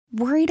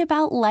Worried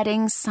about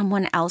letting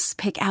someone else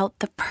pick out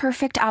the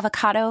perfect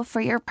avocado for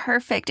your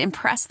perfect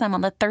impress them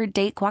on the third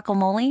date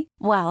guacamole?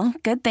 Well,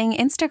 good thing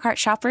Instacart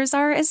shoppers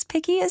are as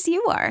picky as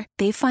you are.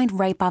 They find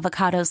ripe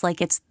avocados like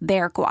it's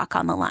their guac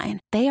on the line.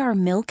 They are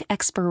milk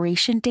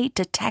expiration date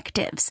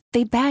detectives.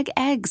 They bag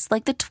eggs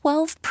like the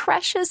 12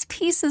 precious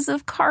pieces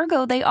of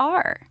cargo they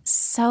are.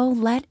 So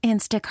let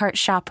Instacart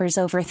shoppers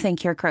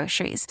overthink your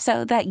groceries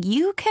so that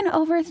you can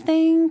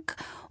overthink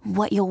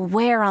what you'll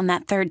wear on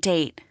that third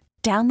date.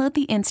 Download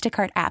the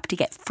Instacart app to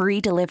get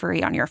free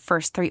delivery on your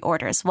first 3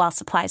 orders while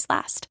supplies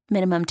last.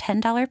 Minimum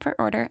 $10 per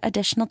order.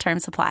 Additional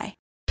terms apply.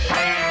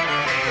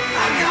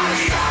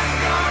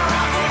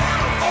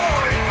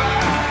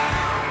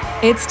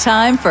 It's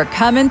time for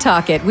Come and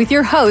Talk It with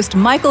your host,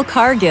 Michael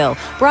Cargill,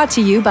 brought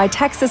to you by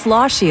Texas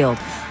Law Shield.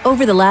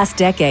 Over the last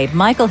decade,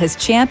 Michael has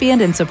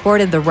championed and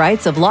supported the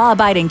rights of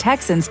law-abiding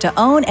Texans to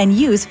own and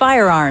use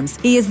firearms.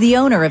 He is the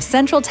owner of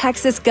Central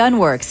Texas Gun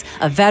Works,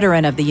 a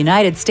veteran of the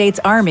United States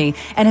Army,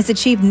 and has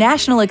achieved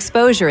national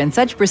exposure in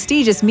such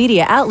prestigious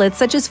media outlets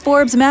such as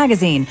Forbes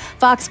Magazine,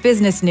 Fox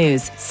Business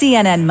News,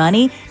 CNN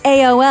Money,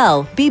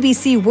 AOL,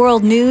 BBC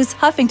World News,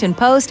 Huffington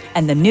Post,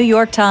 and the New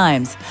York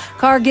Times.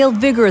 Cargill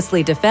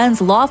vigorously defends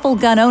lawful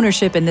gun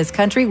ownership in this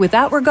country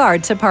without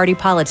regard to party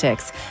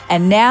politics.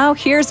 And now,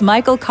 here's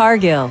Michael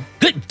Cargill.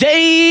 Good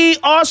day,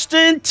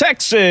 Austin,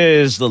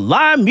 Texas, the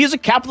live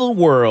music capital of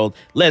the world.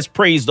 Let's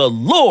praise the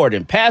Lord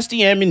and pass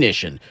the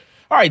ammunition.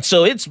 All right,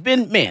 so it's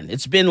been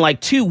like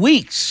 2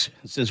 weeks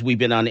since we've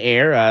been on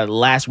air.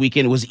 Last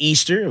weekend was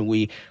Easter, and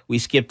we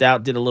skipped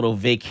out, did a little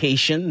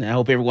vacation. I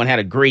hope everyone had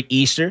a great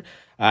Easter.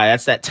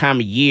 That's that time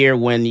of year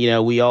when,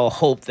 we all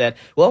hope that,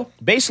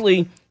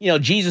 basically,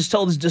 Jesus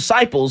told his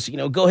disciples,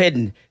 go ahead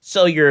and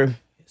sell your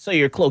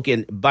cloak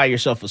and buy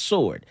yourself a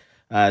sword.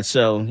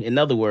 So, in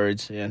other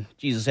words,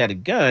 Jesus had a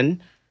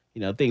gun,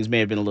 things may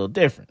have been a little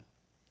different.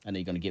 I know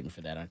you're going to get me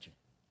for that, aren't you?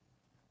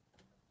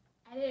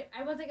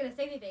 I wasn't going to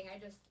say anything. I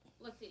just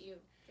looked at you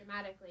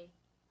dramatically.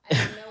 I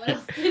didn't know what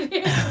else to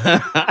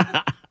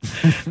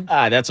do.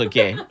 That's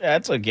okay.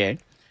 That's okay.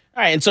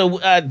 All right, and so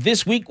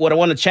this week, what I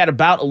want to chat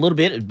about a little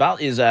bit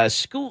about is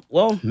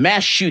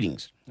mass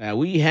shootings.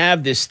 We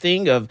have this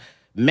thing of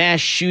mass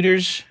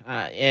shooters,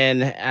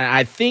 and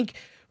I think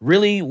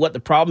really what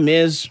the problem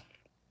is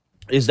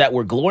that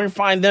we're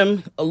glorifying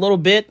them a little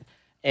bit,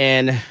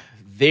 and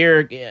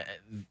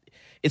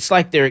it's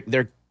like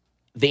they're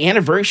the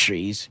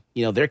anniversaries,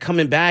 they're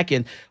coming back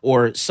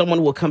or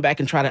someone will come back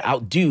and try to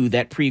outdo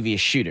that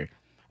previous shooter.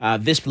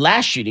 This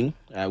last shooting,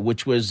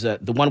 which was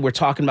the one we're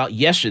talking about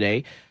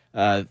yesterday,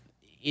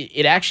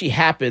 it actually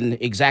happened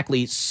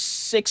exactly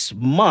 6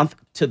 months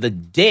to the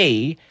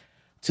day,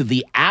 to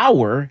the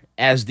hour,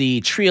 as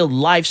the Tree of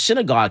Life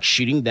Synagogue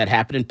shooting that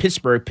happened in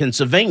Pittsburgh,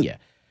 Pennsylvania.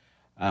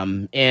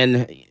 And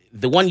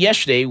the one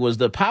yesterday was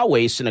the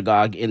Poway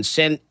Synagogue in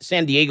San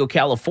Diego,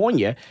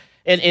 California.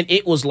 And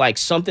it was like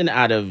something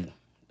out of,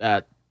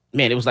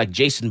 it was like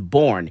Jason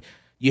Bourne.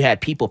 You had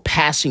people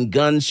passing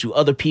guns to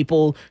other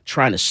people,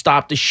 trying to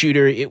stop the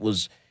shooter. It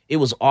was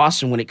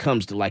awesome when it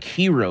comes to like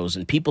heroes,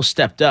 and people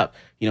stepped up,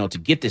 to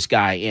get this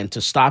guy and to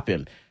stop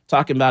him.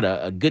 Talking about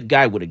a good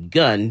guy with a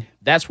gun,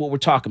 that's what we're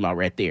talking about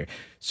right there.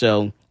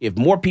 So if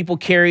more people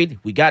carried,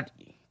 we got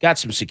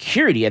some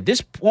security. At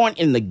this point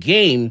in the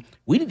game,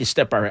 we need to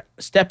step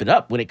it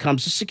up when it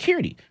comes to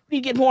security. We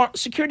need to get more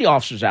security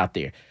officers out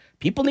there.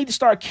 People need to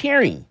start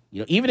carrying,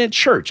 even in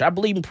church. I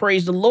believe in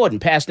praise the Lord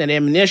and passing that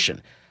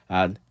ammunition.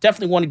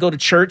 Definitely want to go to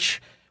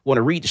church, want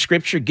to read the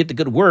scripture, get the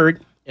good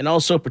word, and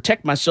also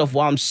protect myself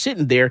while I'm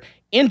sitting there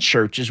in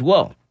church as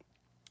well.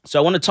 So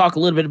I want to talk a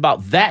little bit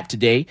about that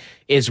today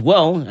as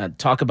well.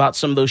 Talk about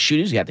some of those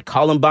shooters. You had the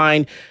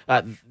Columbine,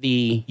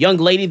 the young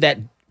lady that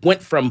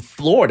went from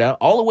Florida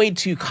all the way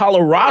to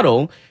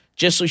Colorado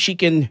just so she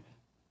can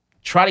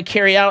try to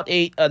carry out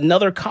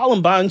another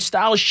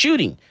Columbine-style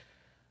shooting.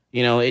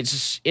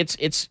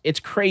 It's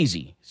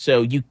crazy.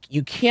 So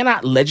you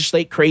cannot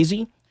legislate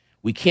crazy.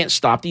 We can't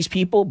stop these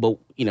people, but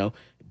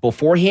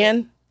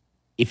beforehand,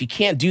 if you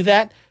can't do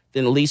that,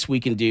 then the least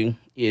we can do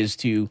is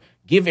to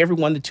give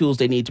everyone the tools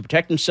they need to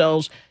protect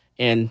themselves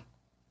and,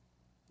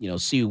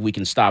 see if we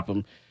can stop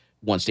them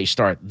once they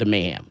start the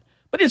mayhem.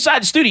 But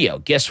inside the studio,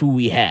 guess who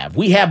we have?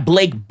 We have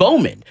Blake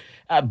Bowman.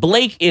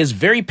 Blake is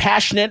very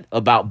passionate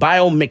about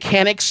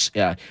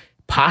biomechanics,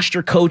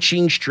 posture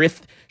coaching,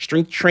 strength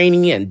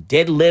training, and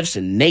deadlifts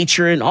and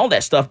nature and all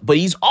that stuff. But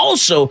he's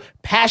also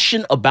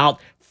passionate about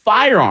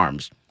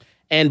firearms.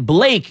 And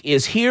Blake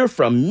is here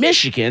from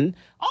Michigan,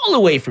 all the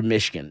way from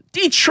Michigan.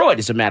 Detroit,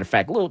 as a matter of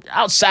fact, a little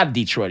outside of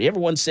Detroit.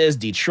 Everyone says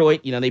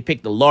Detroit, they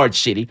pick the large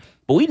city.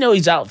 But we know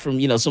he's out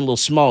from, some little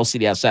small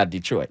city outside of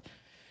Detroit.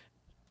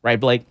 Right,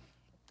 Blake?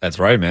 That's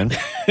right, man.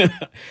 All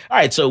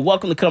right, so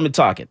welcome to Come and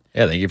Talk It.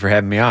 Yeah, thank you for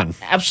having me on.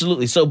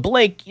 Absolutely. So,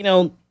 Blake,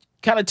 kind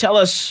of tell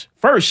us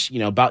first,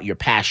 about your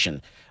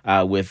passion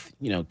with,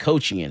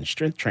 coaching and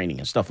strength training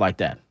and stuff like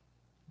that.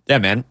 Yeah,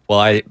 man. Well,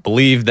 I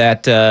believe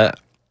that,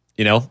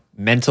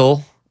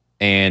 mental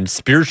and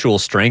spiritual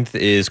strength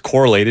is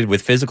correlated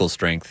with physical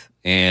strength.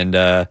 And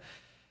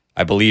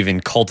I believe in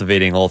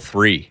cultivating all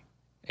three.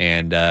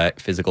 And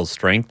physical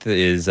strength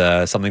is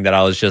something that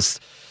I was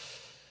just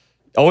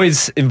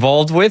always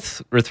involved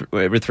with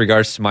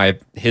regards to my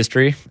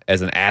history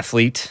as an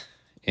athlete.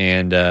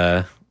 And,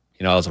 I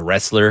was a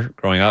wrestler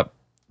growing up,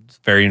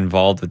 very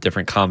involved with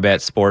different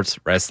combat sports,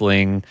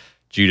 wrestling,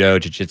 judo,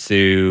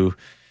 jiu-jitsu,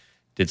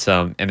 did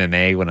some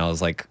MMA when I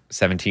was like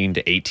 17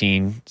 to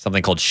 18,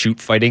 something called shoot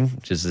fighting,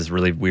 which is this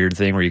really weird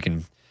thing where you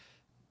can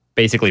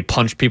basically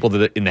punch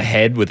people in the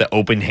head with an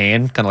open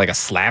hand, kind of like a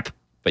slap,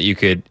 but you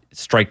could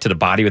strike to the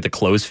body with a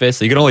closed fist.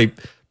 So you can only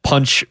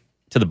punch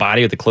to the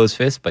body with a closed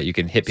fist, but you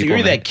can hit people. So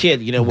you're that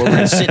kid, where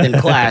we're sitting in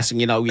class and,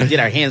 we did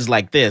our hands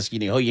like this,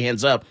 hold your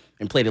hands up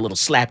and played a little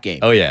slap game.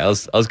 Oh yeah, I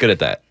was good at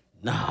that.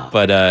 No.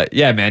 But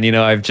yeah, man,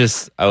 I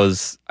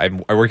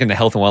work in the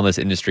health and wellness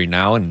industry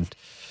now, and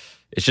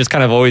it's just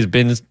kind of always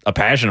been a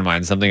passion of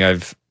mine, something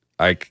I've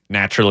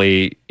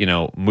naturally,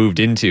 moved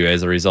into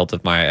as a result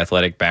of my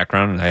athletic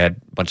background. And I had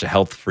a bunch of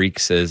health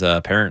freaks as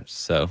parents.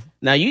 So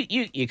now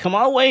you come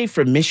all the way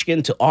from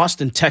Michigan to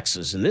Austin,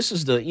 Texas, and this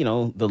is the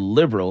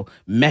liberal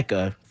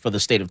mecca for the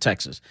state of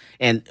Texas.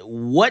 And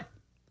what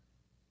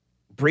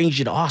brings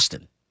you to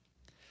Austin?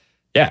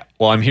 Yeah,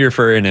 well, I'm here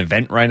for an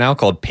event right now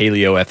called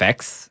Paleo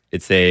FX.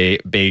 It's a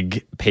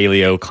big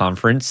paleo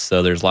conference,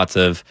 so there's lots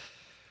of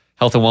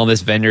health and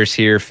wellness vendors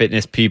here,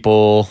 fitness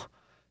people,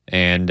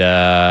 and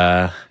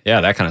that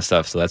kind of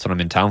stuff. So that's what I'm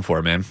in town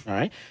for, man. All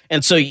right.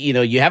 And so,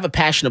 you have a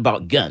passion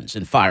about guns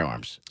and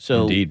firearms.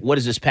 So Indeed. What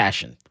is this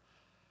passion?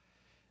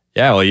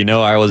 Yeah,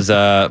 well, I was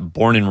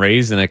born and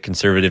raised in a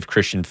conservative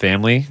Christian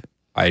family.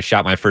 I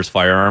shot my first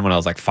firearm when I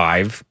was like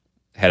 5,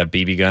 had a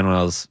BB gun when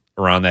I was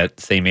around that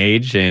same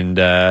age, and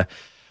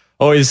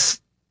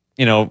always,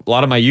 a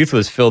lot of my youth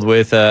was filled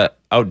with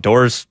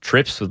outdoors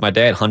trips with my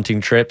dad,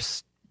 hunting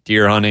trips,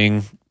 deer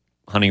hunting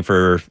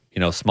for,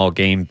 small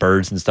game,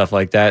 birds and stuff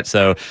like that.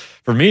 So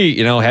for me,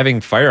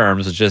 having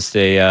firearms was just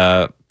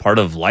a part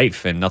of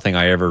life and nothing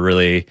I ever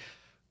really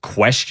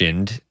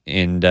questioned.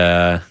 And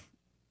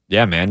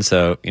yeah, man.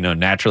 So,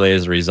 naturally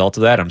as a result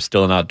of that, I'm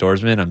still an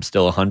outdoorsman. I'm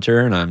still a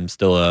hunter, and I'm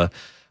still a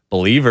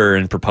believer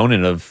and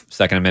proponent of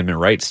Second Amendment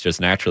rights, just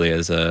naturally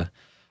as a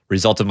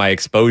result of my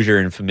exposure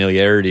and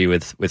familiarity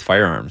with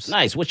firearms.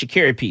 Nice. What's your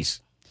carry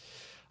piece?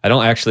 I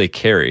don't actually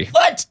carry.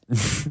 What?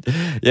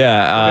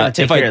 Yeah. We're gonna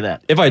take care of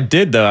that. If I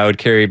did, though, I would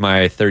carry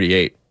my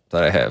 38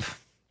 that I have.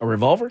 A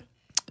revolver?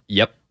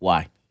 Yep.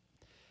 Why?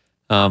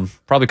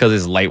 Probably because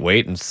it's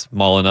lightweight and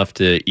small enough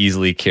to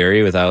easily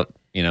carry without,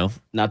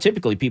 Now,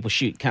 typically people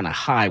shoot kind of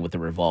high with a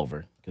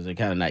revolver because they're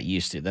kind of not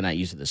used to it. They're not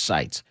used to the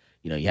sights.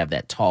 You have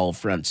that tall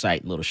front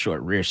sight and little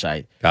short rear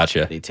sight.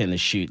 Gotcha. They tend to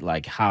shoot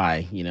like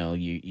high.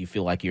 You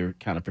feel like you're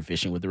kind of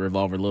proficient with the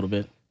revolver a little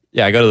bit.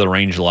 Yeah, I go to the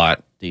range a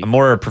lot. Do you? I'm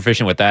more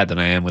proficient with that than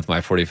I am with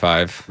my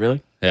 45.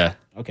 Really? Yeah.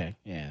 Okay.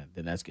 Yeah,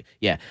 then that's good.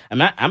 Yeah,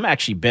 I'm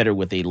actually better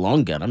with a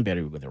long gun. I'm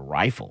better with a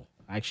rifle.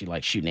 I actually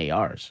like shooting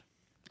ARs.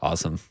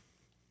 Awesome.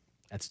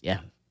 Yeah.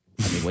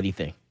 What do you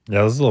think?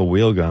 Yeah, those little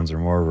wheel guns are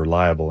more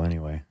reliable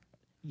anyway.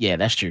 Yeah,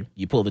 that's true.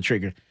 You pull the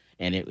trigger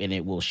and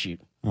it will shoot.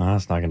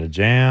 It's not going to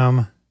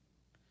jam.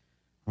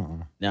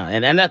 No,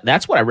 and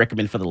that's what I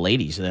recommend for the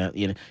ladies.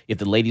 If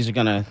the ladies are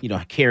gonna,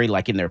 carry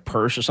like in their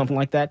purse or something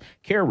like that,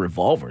 carry a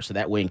revolver. So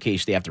that way, in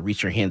case they have to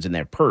reach their hands in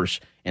their purse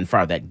and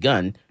fire that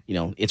gun,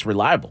 it's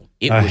reliable.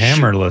 It A will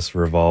hammerless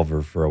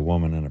revolver for a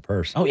woman in a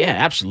purse. Oh yeah,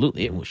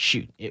 absolutely. It will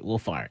shoot. It will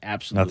fire.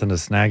 Absolutely. Nothing to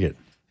snag it.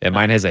 Yeah,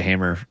 mine has a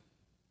hammer.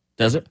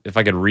 Does it? If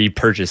I could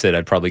repurchase it,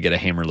 I'd probably get a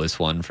hammerless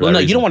one. Well, no,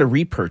 you don't want to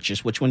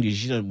repurchase. Which one do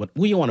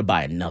you want to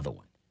buy another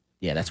one?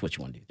 Yeah, that's what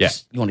you want to do. Yeah.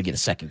 You want to get a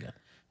second gun.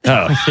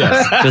 Oh,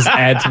 yes. Just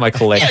add to my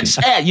collection. Yeah, just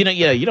add.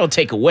 You don't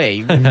take away.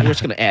 You're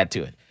just going to add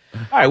to it.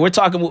 All right, we're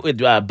talking with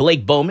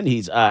Blake Bowman.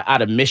 He's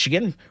out of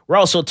Michigan. We're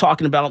also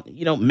talking about,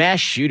 mass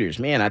shooters.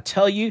 Man, I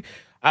tell you,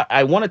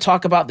 I want to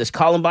talk about this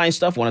Columbine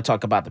stuff. I want to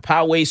talk about the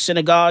Poway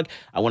Synagogue.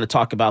 I want to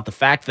talk about the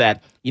fact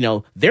that,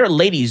 there are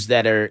ladies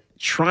that are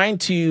trying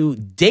to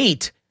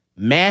date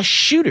mass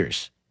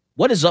shooters.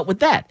 What is up with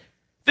that?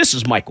 This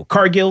is Michael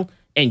Cargill,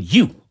 and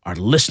you are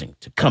listening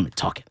to Come and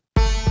Talk It.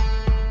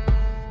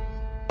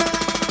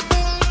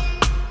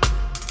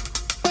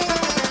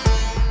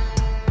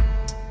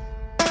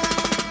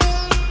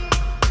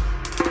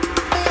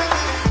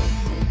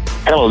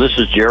 Hello, this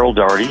is Gerald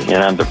Daugherty,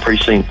 and I'm the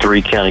Precinct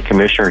 3 County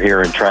Commissioner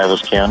here in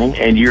Travis County,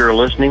 and you're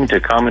listening to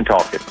Come and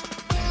Talk It.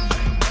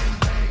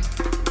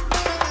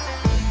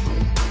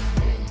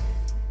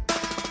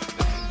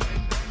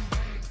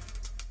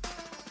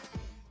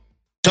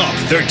 Talk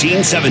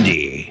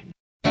 1370.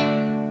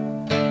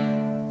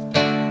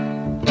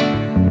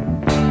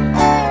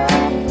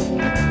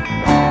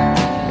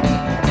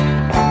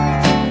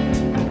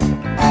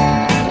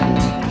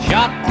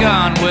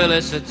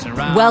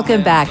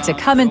 Welcome back to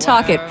Come and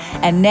Talk It.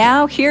 And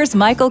now here's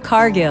Michael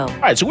Cargill. All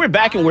right, so we're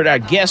back and we're our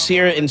guest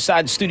here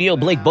inside the studio,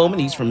 Blake Bowman.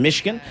 He's from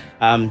Michigan.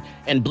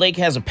 And Blake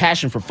has a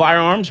passion for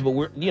firearms, but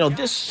we're,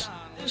 this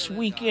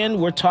weekend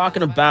we're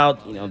talking about,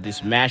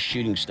 this mass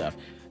shooting stuff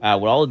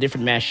with all the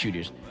different mass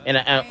shooters. And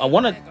I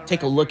want to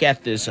take a look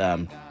at this,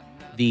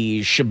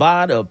 the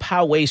Shabbat of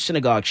Poway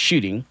Synagogue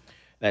shooting.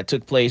 that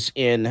took place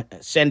in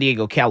San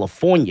Diego,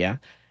 California.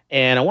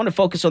 And I want to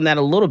focus on that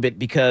a little bit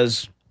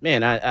because,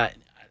 man,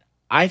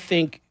 I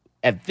think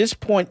at this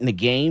point in the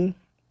game,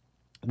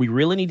 we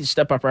really need to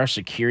step up our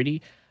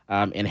security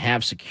and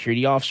have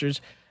security officers.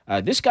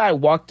 This guy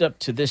walked up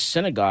to this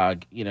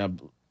synagogue,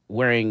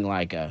 wearing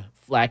like a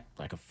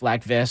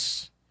flak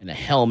vest and a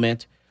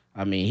helmet.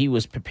 I mean, he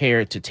was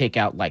prepared to take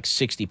out like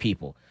 60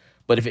 people.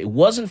 But if it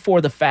wasn't for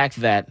the fact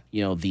that,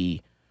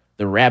 the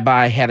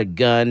rabbi had a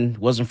gun,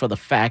 wasn't for the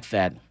fact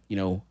that,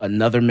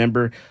 another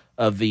member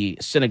of the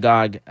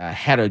synagogue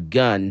had a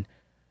gun,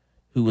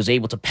 who was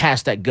able to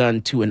pass that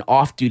gun to an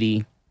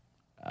off-duty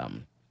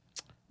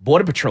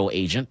Border Patrol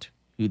agent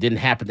who didn't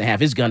happen to have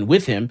his gun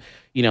with him,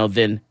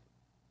 then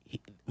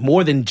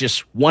more than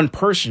just one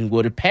person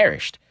would have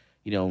perished,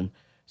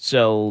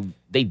 So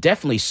they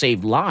definitely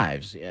saved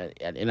lives.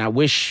 And I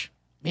wish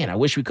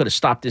we could have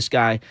stopped this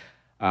guy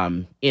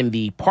in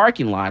the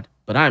parking lot.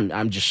 But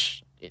I'm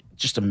just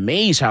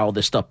amazed how all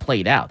this stuff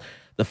played out.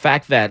 The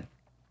fact that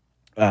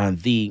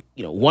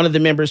one of the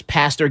members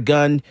passed their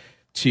gun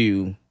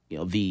to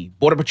the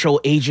Border Patrol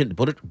agent.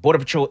 Border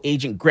Patrol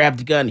agent grabbed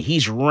the gun.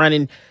 He's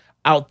running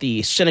out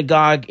the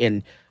synagogue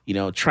and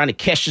trying to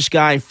catch this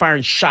guy and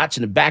firing shots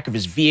in the back of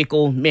his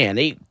vehicle. Man,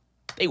 they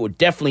were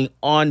definitely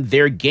on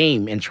their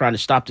game and trying to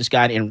stop this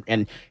guy,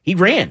 and he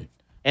ran.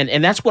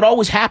 And that's what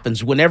always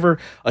happens whenever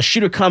a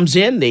shooter comes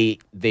in.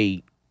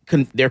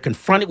 They're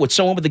confronted with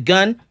someone with a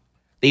gun.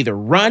 They either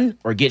run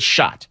or get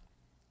shot.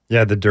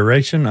 Yeah, the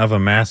duration of a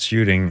mass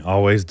shooting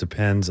always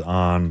depends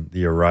on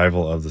the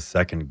arrival of the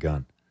second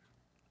gun.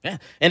 Yeah,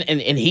 and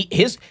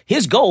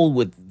his goal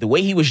with the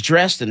way he was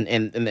dressed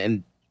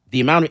and the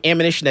amount of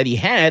ammunition that he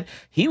had,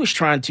 he was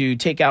trying to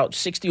take out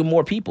 60 or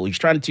more people. He's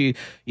trying to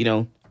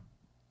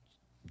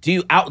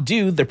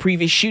outdo the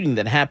previous shooting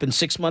that happened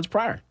 6 months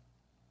prior.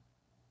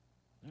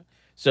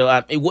 So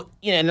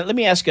and let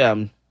me ask. I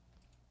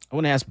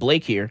want to ask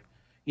Blake here.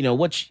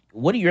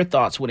 What are your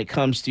thoughts when it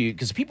comes to,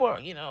 because people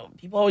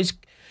always.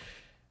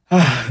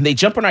 They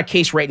jump on our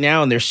case right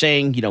now, and they're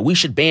saying, we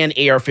should ban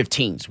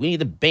AR-15s. We need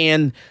to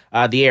ban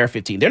the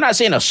AR-15. They're not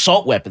saying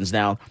assault weapons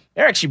now.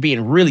 They're actually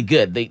being really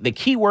good. The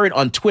key word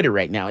on Twitter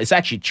right now, it's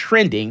actually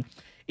trending,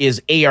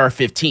 is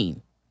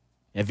AR-15.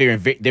 And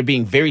they're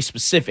being very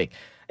specific,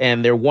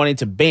 and they're wanting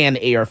to ban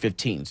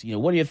AR-15s.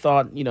 What are your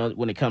thoughts,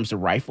 when it comes to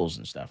rifles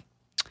and stuff?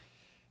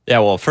 Yeah,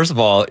 well, first of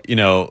all,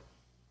 you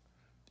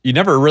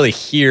never really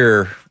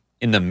hear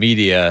in the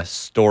media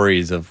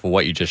stories of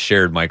what you just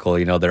shared, Michael.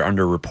 They're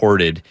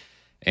underreported.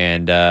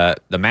 And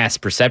the mass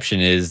perception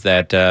is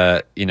that,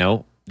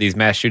 these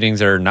mass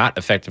shootings are not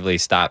effectively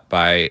stopped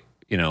by,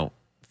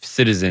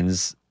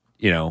 citizens,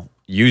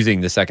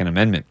 using the Second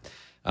Amendment.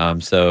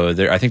 So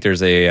I think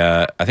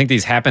I think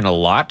these happen a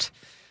lot.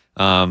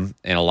 And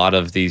a lot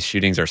of these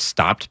shootings are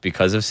stopped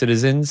because of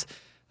citizens.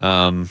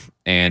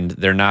 And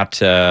they're not,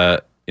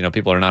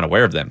 people are not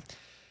aware of them.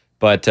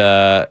 But,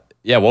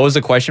 yeah, what was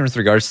the question with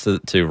regards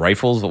to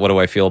rifles? What do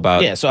I feel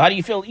about? Yeah, so how do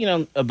you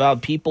feel,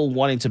 about people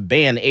wanting to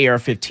ban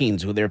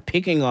AR-15s where they're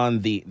picking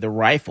on the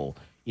rifle?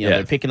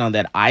 They're picking on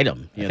that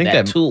item,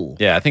 that tool.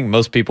 Yeah, I think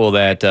most people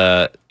that,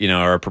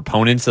 are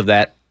proponents of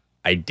that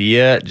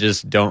idea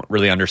just don't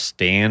really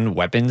understand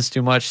weapons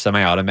too much,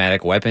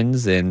 semi-automatic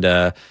weapons, and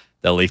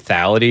the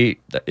lethality,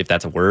 if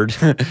that's a word,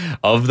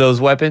 of those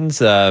weapons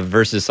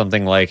versus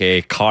something like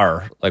a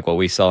car, like what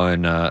we saw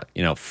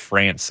in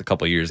France a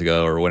couple of years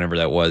ago or whenever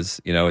that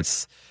was.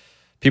 It's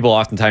people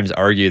oftentimes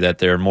argue that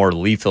they're more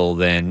lethal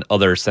than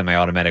other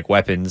semi-automatic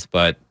weapons,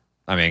 but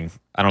I mean,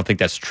 I don't think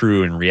that's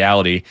true in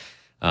reality.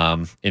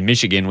 In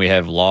Michigan, we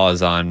have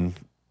laws on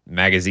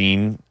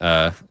magazine,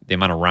 the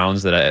amount of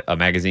rounds that a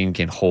magazine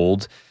can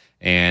hold.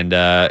 And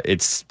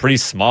it's pretty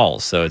small.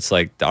 So it's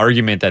like the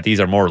argument that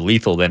these are more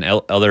lethal than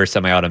other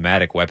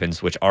semi-automatic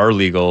weapons, which are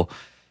legal,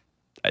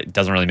 it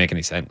doesn't really make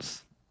any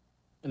sense.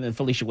 And then,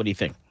 Felicia, what do you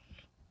think?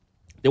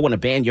 They want to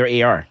ban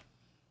your AR.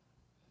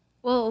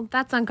 Well,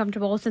 that's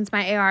uncomfortable since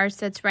my AR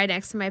sits right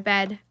next to my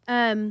bed.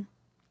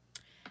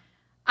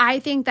 I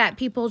think that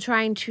people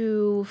trying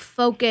to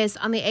focus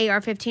on the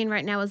AR-15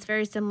 right now is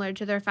very similar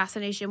to their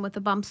fascination with the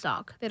bump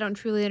stock. They don't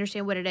truly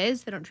understand what it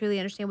is. They don't truly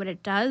understand what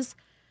it does.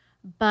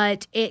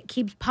 But it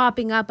keeps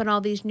popping up in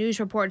all these news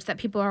reports that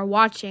people are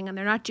watching, and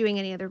they're not doing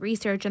any other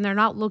research, and they're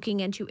not looking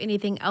into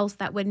anything else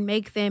that would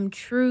make them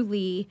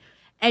truly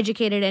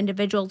educated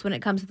individuals when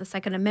it comes to the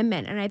Second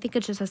Amendment. And I think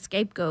it's just a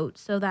scapegoat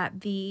so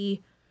that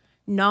the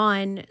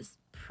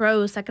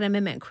non-pro Second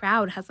Amendment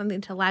crowd has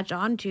something to latch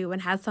onto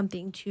and has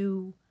something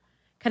to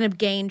kind of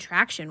gain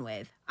traction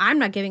with. I'm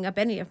not giving up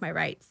any of my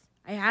rights.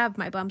 I have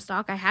my bump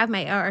stock. I have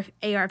my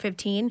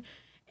AR-15.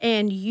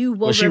 And you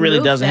will. Well, she really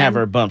doesn't have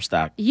her bump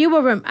stock. You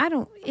will.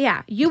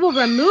 You will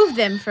remove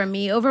them from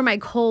me over my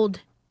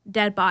cold,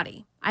 dead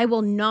body. I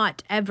will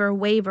not ever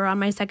waver on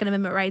my Second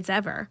Amendment rights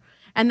ever,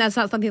 and that's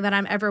not something that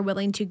I'm ever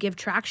willing to give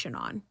traction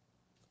on.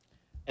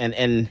 And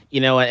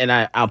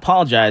I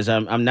apologize.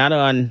 I'm not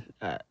on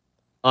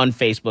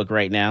Facebook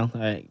right now.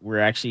 We're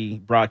actually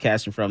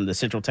broadcasting from the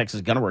Central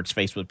Texas Gunworks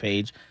Facebook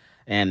page.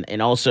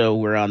 And also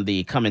we're on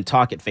the Come and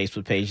Talk It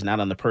Facebook page, not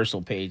on the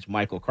personal page,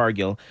 Michael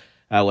Cargill.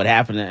 What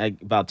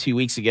happened about 2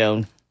 weeks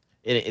ago,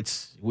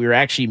 we were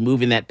actually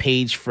moving that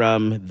page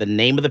from the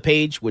name of the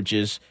page, which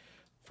is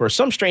for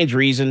some strange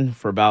reason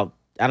for about,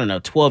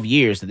 12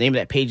 years, the name of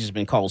that page has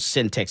been called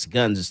Syntex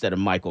Guns instead of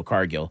Michael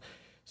Cargill.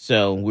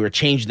 So we were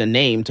changing the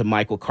name to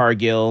Michael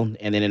Cargill,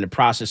 and then in the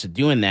process of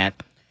doing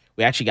that,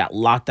 we actually got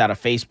locked out of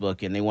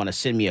Facebook, and they want to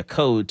send me a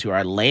code to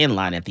our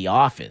landline at the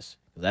office.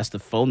 That's the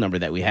phone number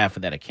that we have for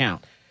that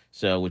account.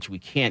 So, which we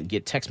can't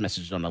get text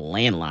messages on the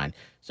landline.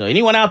 So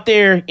anyone out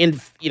there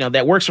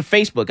that works for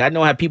Facebook, I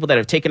know I have people that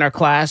have taken our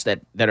class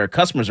that are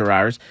customers of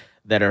ours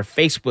that are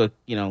Facebook,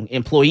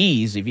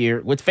 employees. If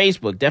you're with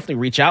Facebook, definitely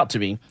reach out to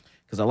me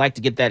because I like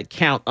to get that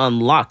account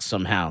unlocked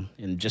somehow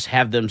and just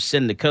have them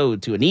send the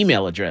code to an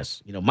email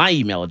address. My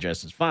email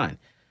address is fine.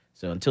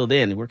 So until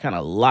then, we're kind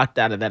of locked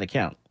out of that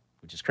account,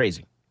 which is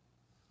crazy.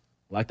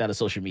 Locked out of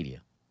social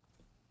media.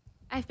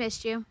 I've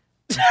missed you.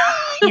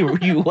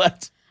 You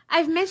what?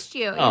 I've missed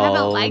you. You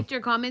haven't liked or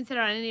commented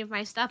on any of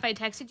my stuff. I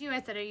texted you.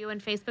 I said, "Are you in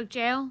Facebook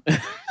jail?"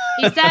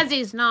 He says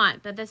he's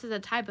not, but this is a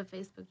type of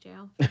Facebook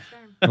jail. For sure.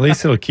 At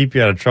least it'll keep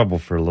you out of trouble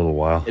for a little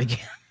while.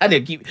 I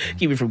did keep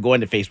you from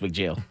going to Facebook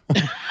jail.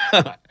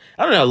 I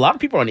don't know. A lot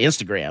of people are on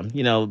Instagram.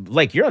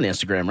 Like you're on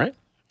Instagram, right?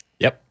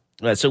 Yep.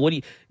 So what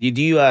do you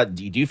do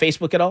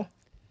Facebook at all?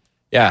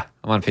 Yeah,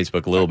 I'm on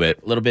Facebook a little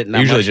bit. A little bit.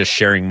 Usually much. just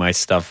sharing my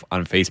stuff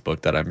on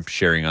Facebook that I'm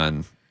sharing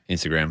on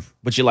Instagram.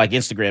 But you like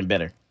Instagram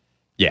better.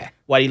 Yeah.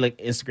 Why do you like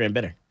Instagram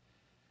better?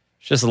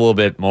 It's just a little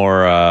bit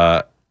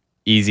more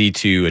easy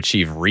to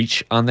achieve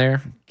reach on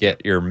there.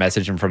 Get your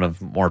message in front of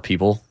more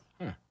people.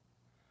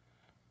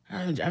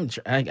 I got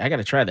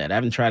to try that. I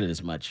haven't tried it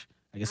as much.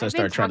 I guess I've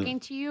been talking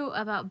to you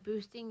about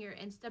boosting your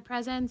Insta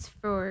presence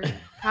for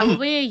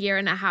probably a year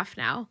and a half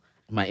now.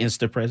 My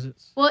Insta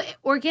presence? Well,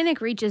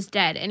 organic reach is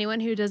dead. Anyone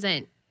who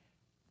doesn't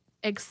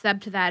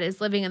accept that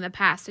is living in the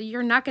past. So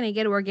you're not going to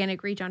get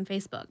organic reach on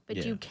Facebook, but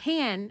you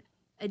can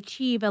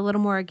achieve a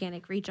little more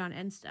organic reach on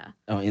Insta.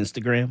 Oh,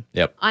 Instagram?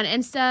 Yep. On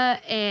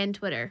Insta and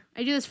Twitter.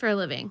 I do this for a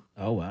living.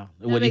 Oh, wow.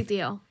 No big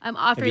deal. I'm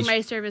offering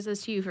my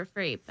services to you for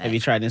free. But have you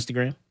tried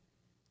Instagram?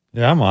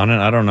 Yeah, I'm on it.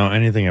 I don't know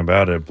anything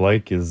about it.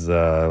 Blake is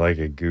like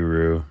a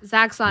guru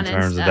Zach's on in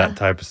terms Insta. of that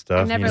type of stuff.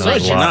 I never He So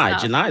knows is a lot.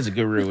 Janai's a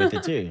guru with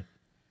it, too.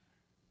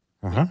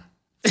 Uh-huh.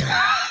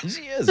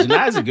 She is.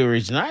 Janai's a guru.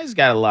 Janai's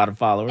got a lot of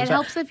followers. It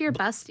helps if you're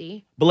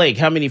busty. Blake,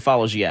 how many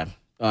followers you have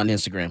on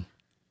Instagram?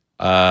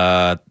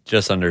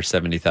 Just under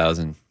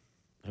 70,000.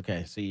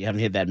 Okay, so you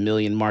haven't hit that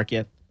million mark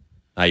yet?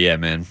 Not yet,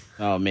 man.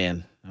 Oh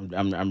man,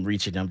 I'm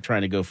reaching. I'm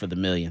trying to go for the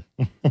million.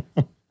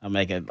 I'm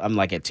like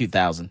at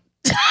 2,000.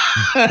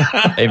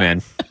 Hey,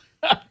 man.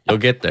 You'll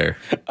get there.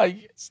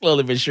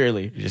 Slowly but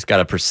surely. You just got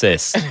to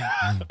persist.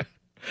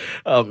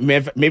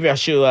 Maybe I'll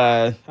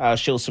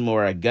show some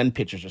more gun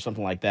pictures or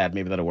something like that.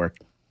 Maybe that'll work.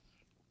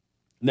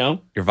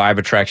 No? Your vibe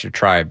attracts your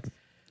tribe.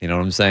 You know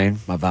what I'm saying?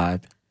 My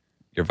vibe.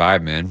 Your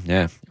vibe, man.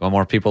 Yeah. You want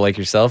more people like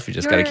yourself? You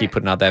just got to keep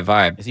putting out that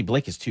vibe. See,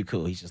 Blake is too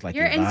cool. He's just like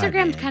Your vibe,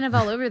 Instagram's man. kind of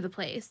all over the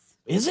place.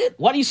 Is it?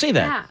 Why do you say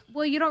that? Yeah.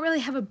 Well, you don't really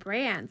have a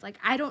brand. Like,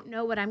 I don't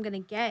know what I'm going to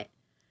get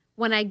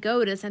when I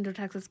go to Central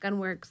Texas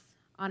Gunworks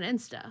on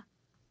Insta.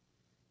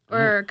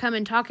 Or Come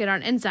and Talk It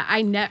on Insta.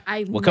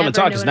 Well, Come and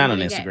Talk is not on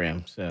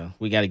Instagram, so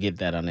we got to get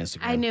that on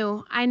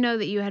Instagram. I know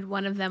that you had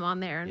one of them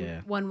on there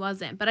and one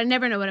wasn't, but I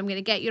never know what I'm going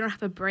to get. You don't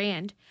have a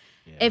brand.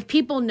 Yeah. If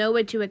people know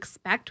what to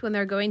expect when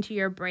they're going to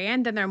your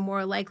brand, then they're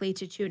more likely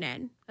to tune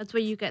in. That's why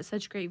you get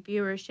such great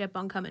viewership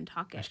on Come and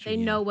Talk It. They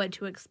know what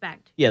to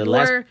expect.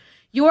 Yeah,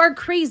 you're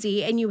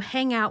crazy and you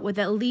hang out with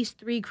at least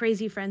 3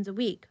 crazy friends a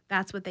week.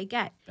 That's what they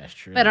get. That's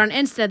true. But on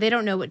Insta, they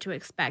don't know what to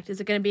expect. Is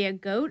it going to be a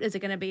goat? Is it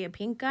going to be a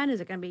pink gun? Is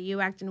it going to be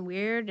you acting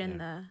weird?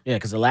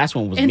 Because the last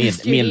one was me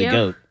and the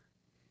goat.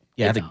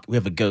 Yeah, we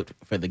have a goat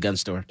for the gun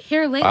store.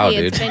 Here lately,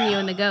 it's been you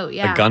and the goat.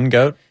 Yeah, a gun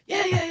goat.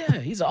 Yeah.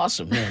 He's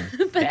awesome, man.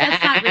 But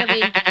that's not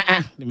really.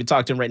 Let me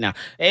talk to him right now.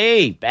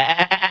 Hey,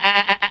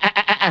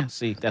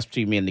 see, that's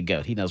between me and the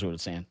goat. He knows what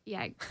it's saying.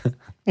 Yeah,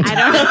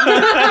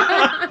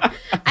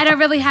 I don't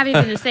really have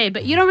anything to say,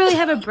 but you don't really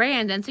have a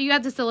brand, and so you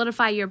have to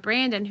solidify your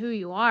brand and who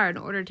you are in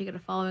order to get a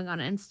following on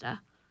Insta.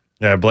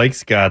 Yeah,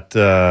 Blake's got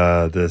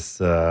this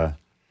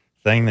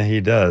thing that he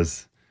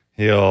does.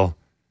 He'll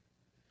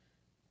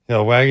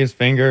wag his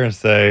finger and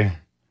say,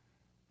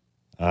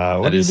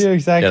 "What do you do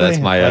exactly?" Yeah, that's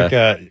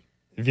my.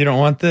 If you don't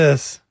want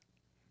this,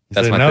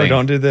 that's say, my no, thing.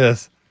 Don't do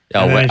this.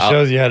 Yeah, and then he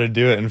shows you how to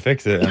do it and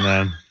fix it, and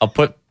then I'll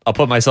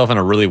put myself in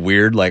a really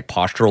weird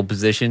postural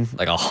position,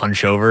 like I'll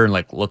hunch over and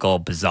look all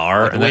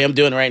bizarre. Like the way I'm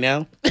doing right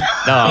now. No,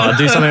 I'll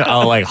do something.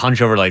 I'll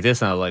hunch over like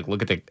this, and I'll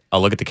look at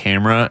the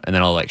camera, and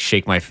then I'll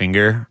shake my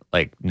finger,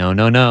 no,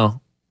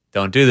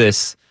 don't do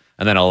this,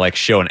 and then I'll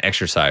show an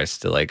exercise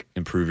to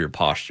improve your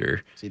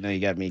posture. See, now you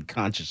got me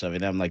conscious of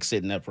it. I'm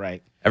sitting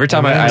upright. Every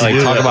time I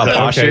talk about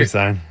posture,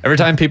 sign. Every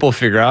time people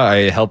figure out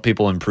I help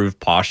people improve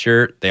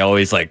posture, they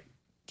always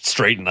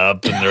straighten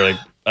up, and they're like,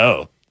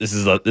 "Oh, this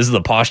is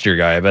the posture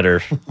guy. I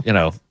better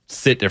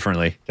sit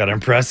differently. Got to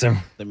impress him.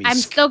 I'm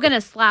still going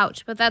to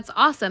slouch, but that's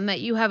awesome that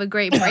you have a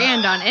great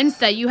brand on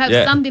Insta. You have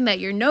something that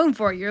you're known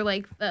for. You're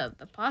like the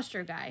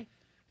posture guy.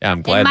 Yeah,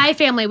 I'm glad. In my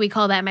family, we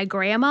call that my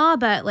grandma,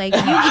 but like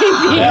you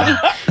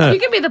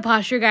can be the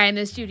posture guy in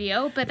the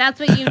studio, but that's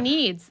what you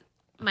need.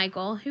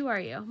 Michael, who are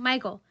you?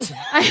 Michael.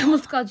 I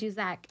almost called you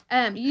Zach.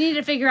 You need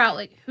to figure out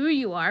like who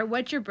you are,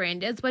 what your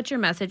brand is, what your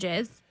message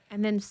is,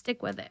 and then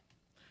stick with it.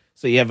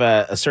 So you have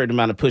a certain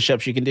amount of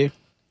push-ups you can do?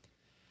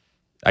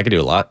 I could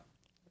do a lot.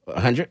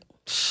 100?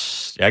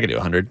 Yeah, I could do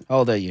 100. How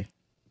old are you?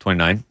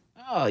 29.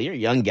 Oh, you're a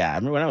young guy. I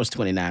remember when I was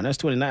 29. I was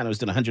doing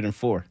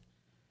 104.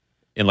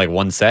 In like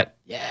one set?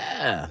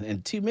 Yeah,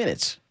 in 2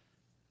 minutes.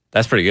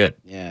 That's pretty good.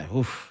 Yeah,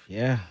 oof,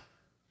 yeah.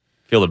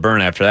 Feel the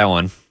burn after that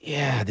one.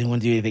 Yeah, I didn't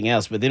want to do anything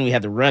else. But then we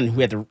had to run.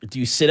 We had to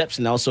do sit-ups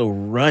and also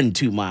run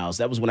 2 miles.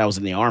 That was when I was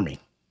in the Army.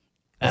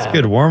 That's a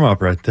good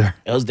warm-up right there.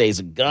 Those days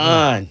are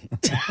gone.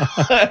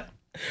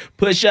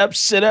 Push-ups,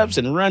 sit-ups,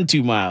 and run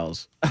 2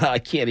 miles. I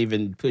can't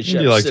even push You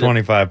up. do like sit-up.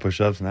 25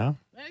 push-ups now.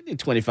 I do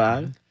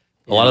 25.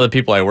 A lot of the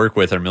people I work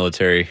with are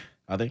military.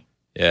 Are they?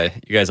 Yeah,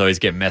 you guys always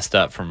get messed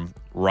up from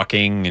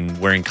rucking and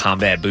wearing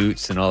combat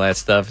boots and all that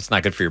stuff. It's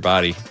not good for your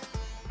body.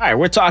 All right,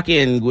 we're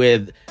talking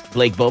with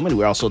Blake Bowman.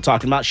 We're also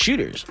talking about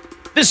shooters.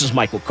 This is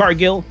Michael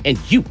Cargill, and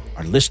you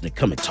are listening to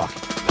Come and Talk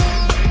It.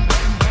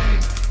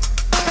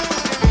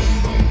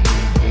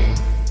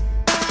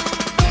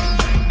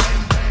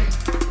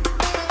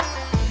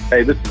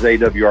 Hey, this is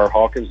AWR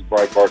Hawkins,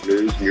 Breitbart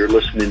News, and you're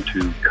listening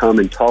to Come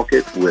and Talk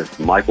It with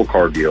Michael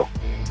Cargill.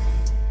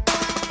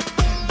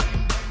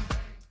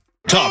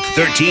 Talk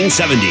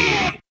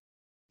 1370.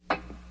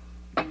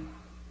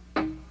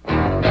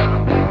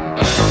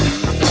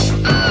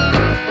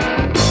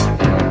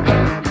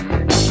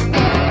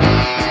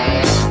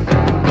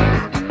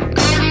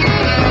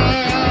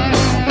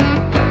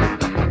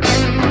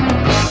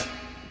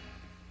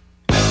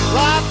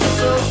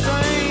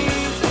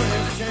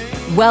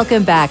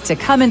 Welcome back to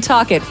Come and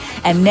Talk It.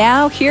 And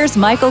now here's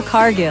Michael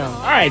Cargill.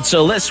 All right,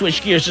 so let's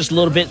switch gears just a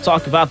little bit,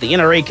 talk about the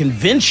NRA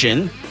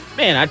convention.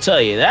 Man, I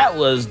tell you, that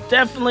was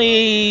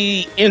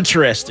definitely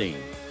interesting.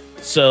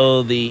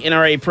 So the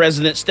NRA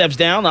president steps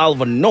down.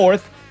 Oliver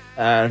North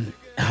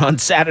on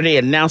Saturday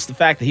announced the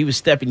fact that he was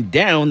stepping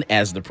down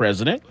as the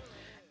president.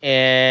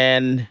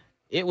 And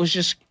it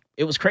was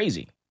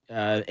crazy.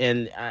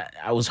 And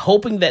I was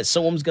hoping that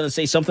someone was going to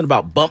say something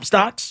about bump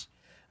stocks.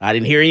 I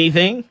didn't hear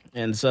anything.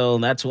 And so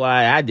that's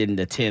why I didn't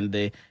attend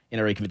the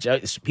NRA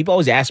convention. People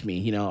always ask me,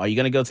 are you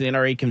going to go to the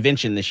NRA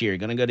convention this year?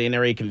 Going to go to the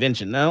NRA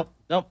convention? Nope.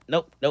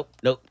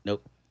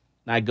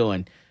 Not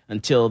going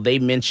until they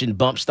mention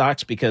bump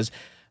stocks because,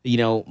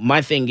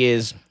 my thing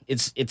is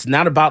it's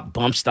not about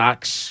bump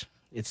stocks.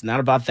 It's not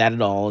about that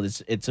at all.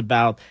 It's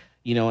about,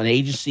 an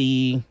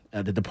agency,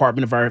 the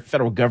Department of our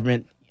federal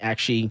government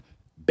actually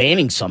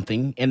banning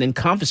something and then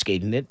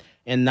confiscating it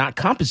and not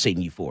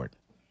compensating you for it.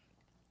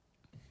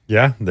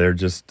 Yeah, they're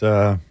just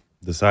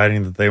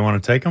deciding that they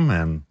want to take them,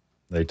 and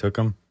they took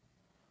them.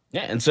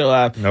 Yeah, and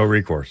so no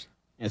recourse.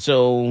 And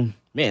so,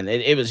 man,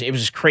 it was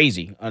just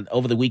crazy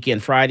over the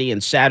weekend, Friday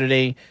and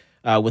Saturday,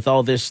 with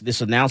all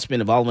this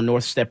announcement of Oliver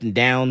North stepping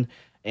down.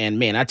 And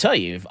man, I tell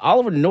you, if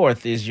Oliver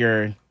North is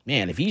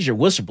if he's your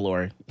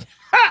whistleblower,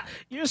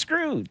 you're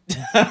screwed.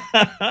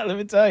 Let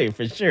me tell you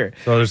for sure.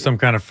 So there's some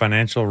kind of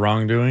financial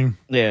wrongdoing.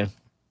 Yeah.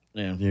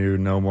 You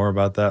know more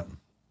about that?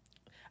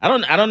 I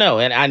don't know,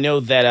 and I know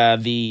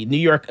that the New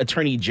York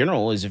Attorney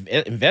General is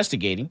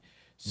investigating.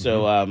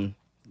 So,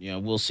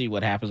 we'll see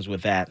what happens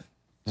with that.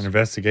 An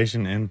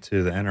investigation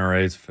into the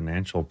NRA's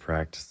financial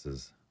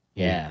practices.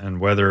 Yeah. And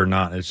whether or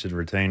not it should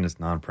retain its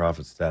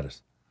nonprofit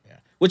status. Yeah.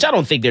 Which I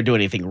don't think they're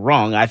doing anything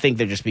wrong. I think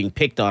they're just being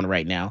picked on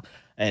right now.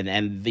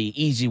 And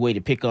the easy way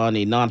to pick on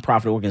a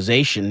nonprofit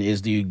organization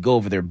is to go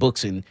over their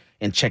books and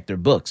check their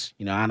books.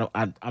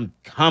 I'm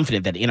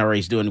confident that NRA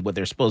is doing what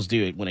they're supposed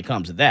to do when it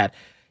comes to that.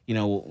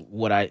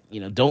 What I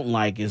don't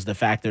like is the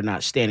fact they're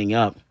not standing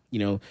up,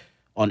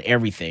 on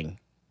everything.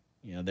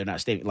 They're not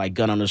standing like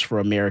Gun Owners for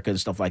America and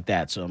stuff like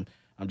that. So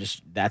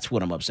that's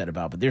what I'm upset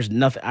about. But there's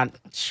nothing.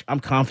 I'm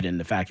confident in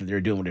the fact that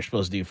they're doing what they're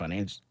supposed to do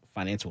finance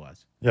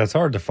wise. Yeah, it's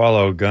hard to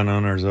follow Gun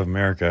Owners of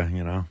America.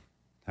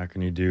 How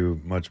can you do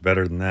much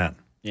better than that?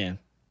 Yeah,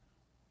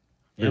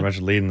 pretty much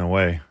leading the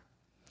way.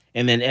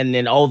 And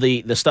then all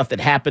the stuff that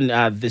happened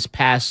this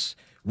past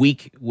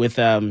week with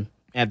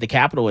at the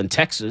Capitol in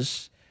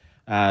Texas.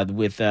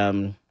 With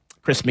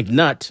Chris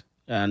McNutt,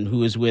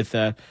 who is with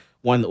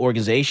one of the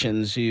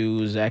organizations who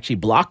was actually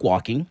block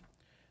walking,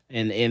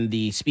 and in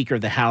the Speaker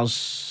of the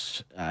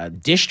House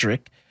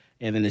district,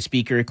 and then the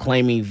Speaker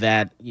claiming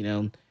that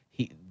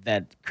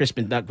that Chris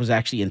McNutt was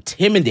actually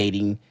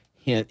intimidating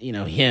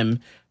him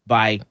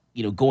by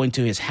going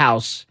to his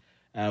house,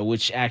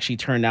 which actually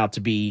turned out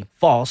to be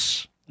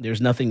false. There's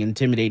nothing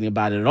intimidating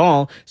about it at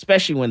all,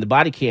 especially when the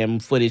body cam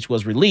footage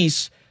was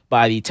released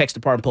by the Texas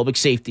Department of Public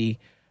Safety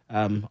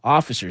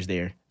officers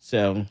there.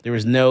 So there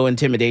was no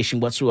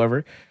intimidation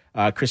whatsoever.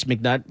 Chris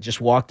McNutt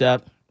just walked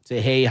up,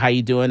 said, "Hey, how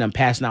you doing? I'm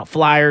passing out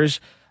flyers.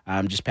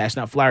 I'm just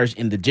passing out flyers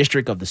in the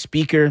district of the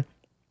Speaker."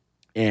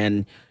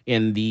 And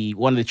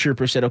one of the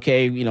troopers said,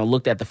 okay,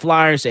 looked at the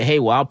flyer and said, hey,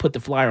 well, I'll put the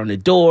flyer on the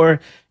door,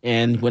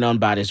 and went on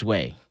about his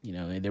way.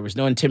 There was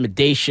no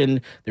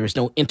intimidation. There was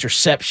no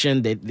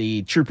interception.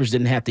 The troopers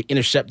didn't have to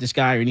intercept this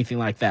guy or anything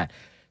like that.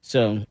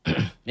 So,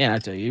 I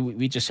tell you,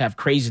 we just have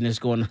craziness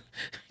going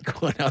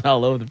on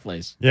all over the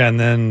place. Yeah, and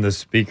then the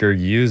speaker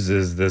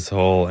uses this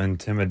whole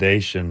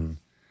intimidation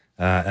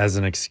as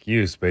an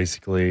excuse,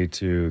 basically,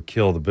 to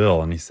kill the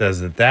bill, and he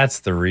says that that's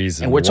the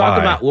reason. And we're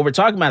talking about what we're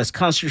talking about is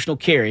constitutional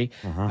carry.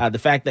 The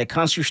fact that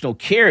constitutional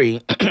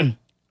carry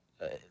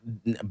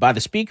by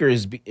the speaker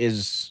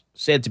is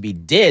said to be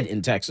dead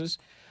in Texas.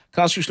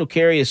 Constitutional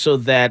carry is so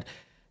that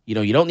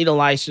you don't need a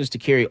license to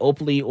carry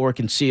openly or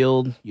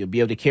concealed. You'll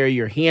be able to carry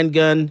your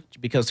handgun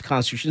because the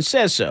Constitution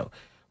says so.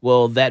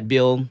 Well, that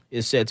bill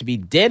is said to be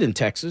dead in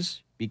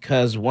Texas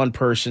because one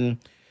person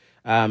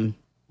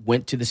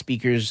went to the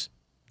speaker's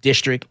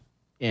district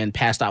and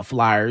passed out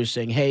flyers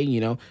saying, hey,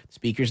 the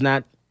speaker's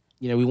not,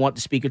 we want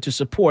the speaker to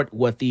support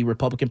what the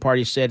Republican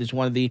Party said is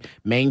one of the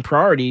main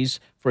priorities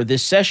for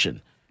this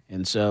session.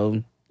 And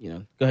so,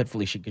 go ahead,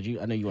 Felicia, because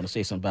I know you want to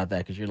say something about that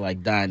because you're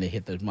like dying to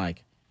hit the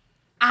mic.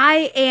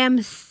 I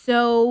am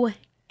so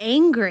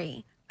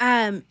angry.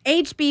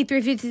 HB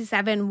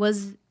 357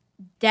 was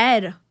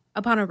dead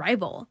upon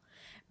arrival.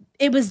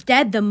 It was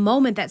dead the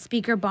moment that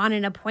Speaker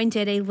Bonnen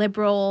appointed a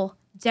liberal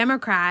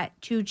Democrat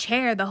to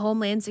chair the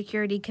Homeland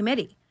Security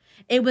Committee.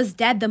 It was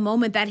dead the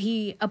moment that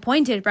he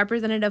appointed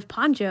Representative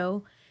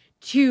Poncho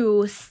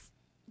to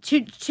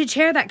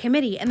chair that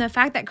committee. And the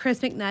fact that Chris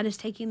McNutt is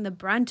taking the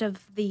brunt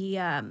of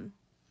the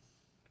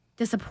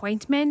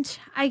disappointment,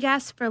 I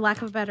guess, for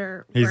lack of a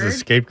better word. He's a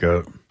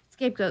scapegoat.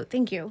 Scapegoat,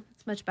 thank you.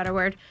 It's a much better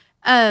word.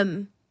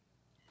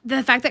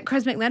 The fact that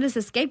Chris McNutt is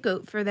a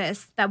scapegoat for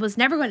this, that was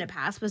never going to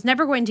pass, was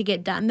never going to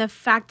get done. The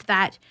fact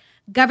that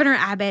Governor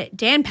Abbott,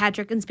 Dan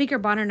Patrick, and Speaker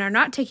Bonnen are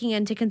not taking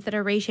into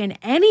consideration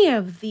any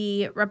of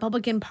the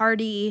Republican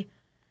Party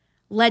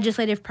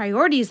legislative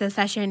priorities this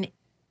session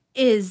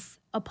is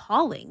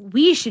appalling.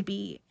 We should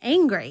be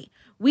angry.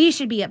 We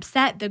should be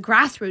upset. The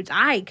grassroots,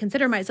 I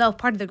consider myself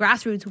part of the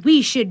grassroots.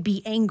 We should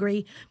be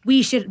angry.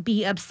 We should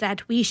be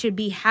upset. We should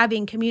be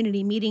having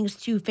community meetings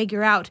to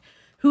figure out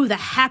who the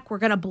heck we're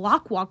going to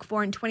block walk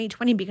for in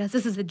 2020 because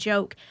this is a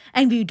joke.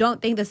 And if you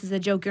don't think this is a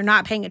joke, you're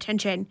not paying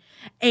attention.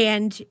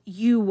 And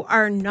you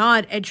are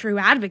not a true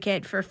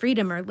advocate for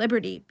freedom or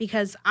liberty,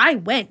 because I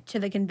went to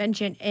the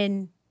convention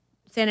in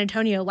San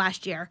Antonio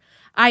last year.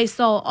 I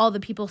saw all the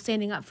people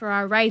standing up for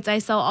our rights. I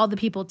saw all the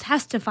people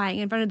testifying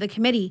in front of the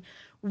committee.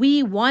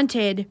 We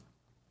wanted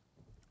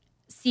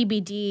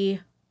CBD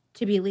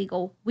to be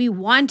legal. We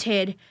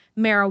wanted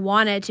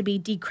marijuana to be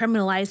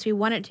decriminalized. We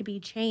wanted it to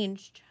be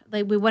changed.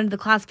 Like, we wanted the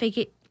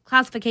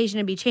classification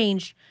to be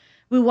changed.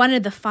 We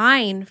wanted the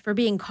fine for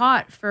being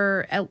caught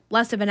for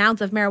less of an ounce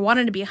of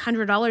marijuana to be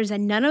 $100,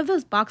 and none of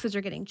those boxes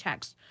are getting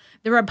checked.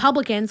 The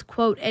Republicans,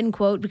 quote, end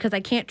quote, because I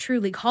can't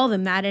truly call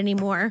them that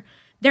anymore,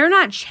 they're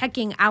not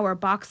checking our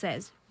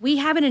boxes. We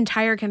have an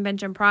entire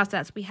convention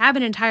process. We have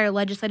an entire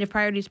legislative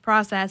priorities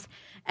process,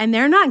 and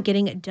they're not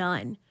getting it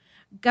done.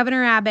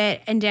 Governor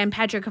Abbott and Dan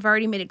Patrick have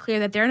already made it clear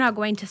that they're not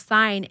going to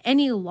sign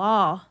any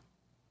law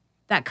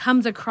that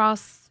comes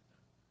across,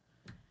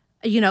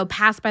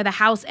 passed by the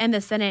House and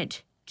the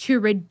Senate to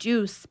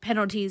reduce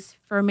penalties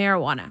for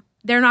marijuana.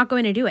 They're not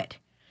going to do it.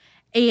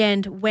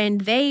 And when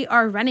they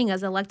are running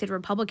as elected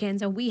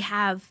Republicans and we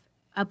have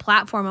a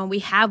platform and we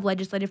have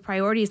legislative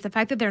priorities, the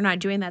fact that they're not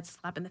doing that's a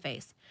slap in the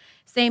face.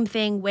 Same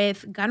thing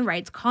with gun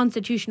rights.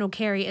 Constitutional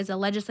carry is a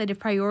legislative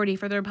priority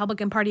for the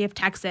Republican Party of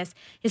Texas.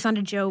 It's not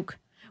a joke.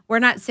 We're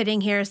not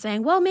sitting here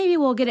saying, well, maybe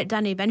we'll get it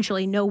done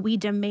eventually. No, we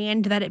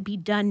demand that it be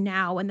done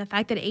now. And the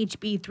fact that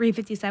HB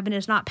 357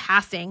 is not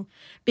passing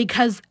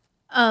because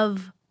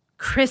of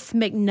Chris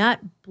McNutt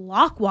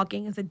block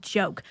walking is a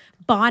joke.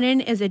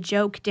 Bonnen is a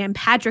joke. Dan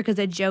Patrick is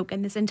a joke.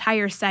 And this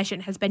entire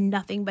session has been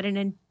nothing but an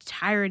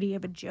entirety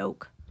of a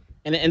joke.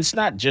 And it's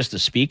not just the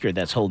speaker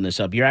that's holding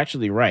this up. You're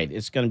actually right.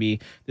 It's going to be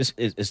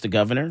it's the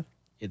governor.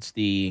 It's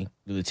the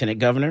lieutenant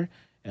governor.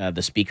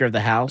 The Speaker of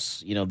the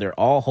House, they're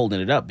all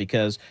holding it up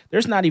because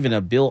there's not even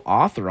a bill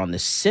author on the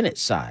Senate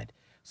side.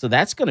 So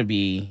that's going to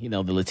be,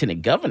 the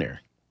lieutenant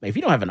governor. If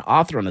you don't have an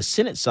author on the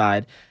Senate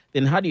side,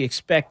 then how do you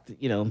expect,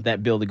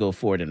 that bill to go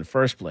forward in the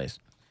first place?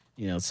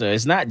 So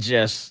it's not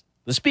just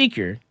the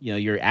Speaker.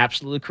 You're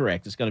absolutely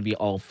correct. It's going to be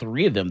all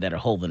three of them that are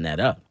holding that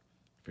up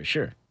for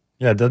sure.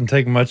 Yeah, it doesn't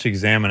take much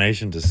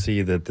examination to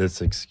see that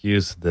this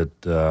excuse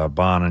that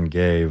Bonnen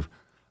gave,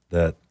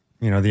 that,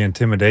 the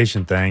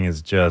intimidation thing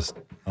is just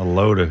a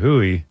load of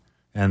hooey,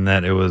 and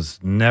that it was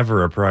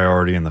never a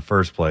priority in the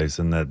first place,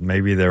 and that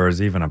maybe there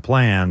was even a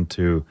plan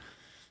to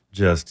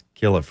just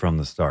kill it from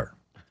the start.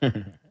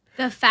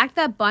 The fact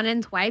that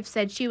Bonnen's wife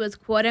said she was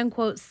quote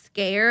unquote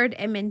scared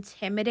and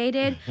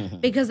intimidated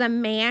because a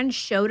man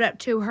showed up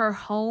to her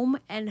home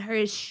and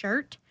his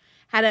shirt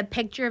had a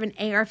picture of an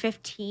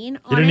AR-15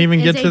 He didn't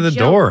even get to the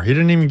door. He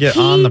didn't even get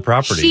on the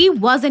property. She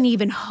wasn't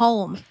even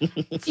home.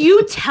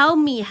 You tell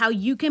me how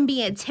you can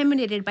be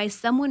intimidated by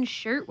someone's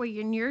shirt where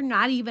you're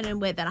not even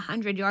within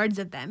 100 yards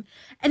of them.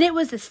 And it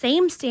was the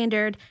same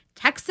standard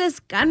Texas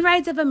Gun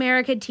Rights of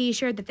America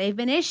t-shirt that they've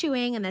been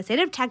issuing in the state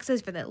of Texas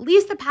for at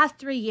least the past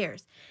 3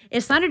 years.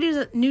 It's not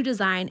a new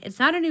design. It's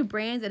not a new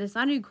brand. And it's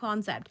not a new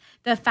concept.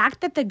 The fact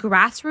that the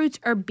grassroots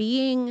are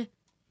being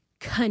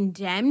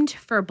condemned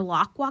for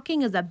block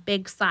walking is a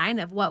big sign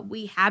of what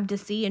we have to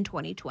see in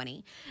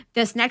 2020.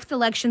 This next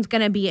election is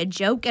going to be a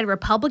joke, and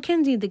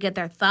Republicans need to get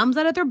their thumbs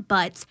out of their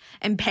butts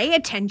and pay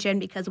attention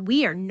because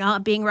we are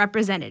not being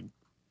represented.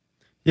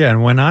 Yeah,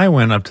 and when I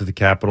went up to the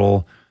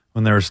Capitol,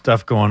 when there was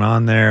stuff going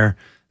on there,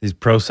 these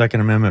pro-Second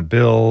Amendment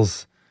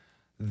bills,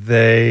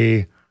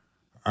 they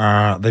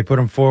put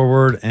them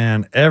forward,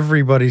 and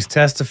everybody's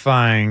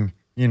testifying,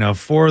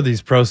 for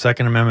these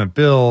pro-Second Amendment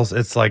bills.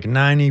 It's like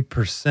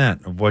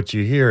 90% of what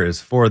you hear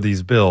is for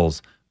these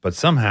bills, but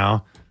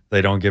somehow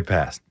they don't get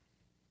passed.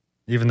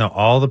 Even though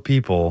all the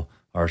people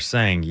are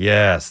saying,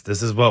 yes,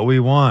 this is what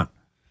we want.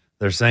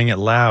 They're saying it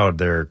loud.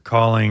 They're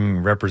calling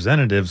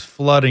representatives,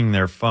 flooding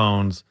their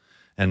phones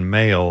and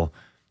mail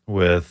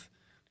with,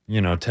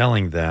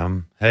 telling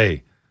them,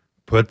 hey,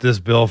 put this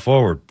bill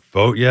forward.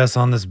 Vote yes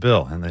on this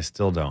bill. And they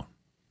still don't.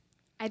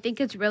 I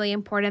think it's really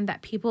important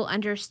that people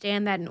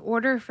understand that in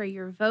order for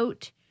your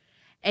vote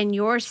and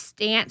your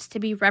stance to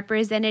be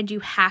represented, you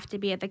have to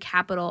be at the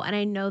Capitol. And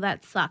I know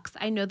that sucks.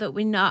 I know that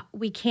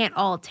we can't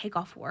all take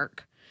off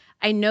work.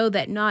 I know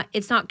that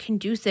it's not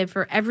conducive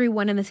for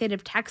everyone in the state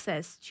of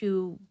Texas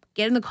to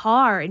get in the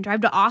car and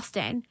drive to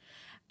Austin.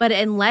 But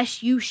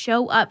unless you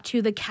show up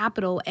to the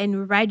Capitol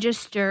and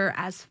register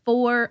as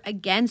for,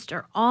 against,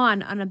 or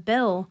on a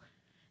bill,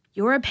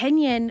 your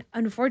opinion,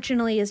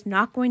 unfortunately, is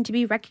not going to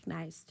be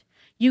recognized.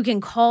 You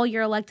can call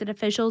your elected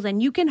officials and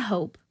you can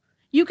hope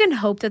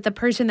that the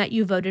person that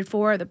you voted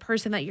for, the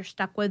person that you're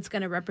stuck with is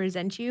going to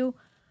represent you.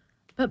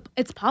 But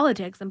it's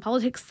politics, and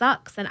politics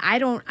sucks. And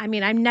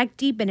I'm neck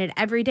deep in it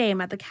every day.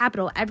 I'm at the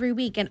Capitol every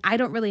week, and I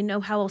don't really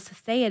know how else to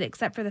say it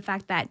except for the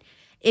fact that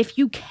if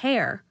you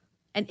care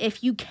and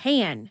if you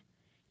can,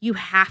 you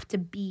have to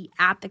be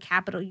at the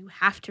Capitol. You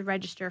have to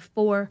register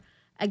for,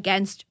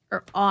 against,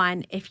 or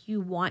on if you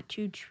want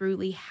to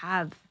truly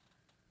have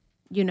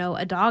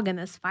a dog in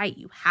this fight.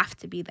 You have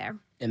to be there.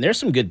 And there's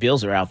some good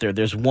bills that are out there.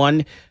 There's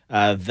one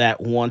that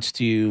wants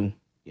to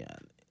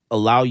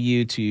allow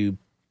you to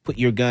put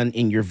your gun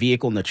in your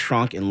vehicle in the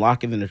trunk and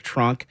lock it in the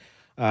trunk.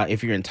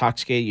 If you're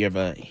intoxicated, you have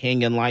a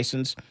handgun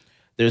license.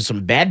 There's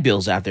some bad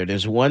bills out there.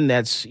 There's one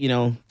that's,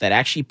 that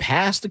actually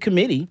passed the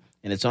committee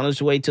and it's on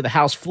its way to the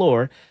House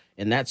floor.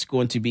 And that's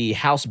going to be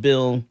House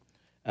Bill,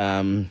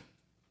 House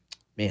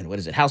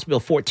Bill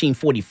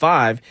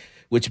 1445,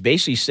 which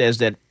basically says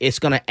that it's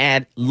going to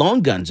add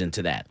long guns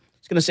into that.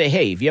 It's going to say,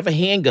 hey, if you have a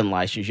handgun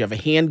license, you have a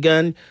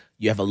handgun,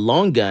 you have a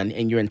long gun,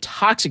 and you're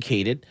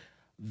intoxicated,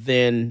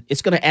 then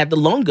it's going to add the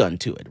long gun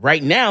to it.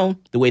 Right now,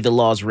 the way the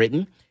law is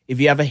written, if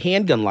you have a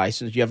handgun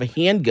license, you have a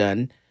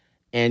handgun,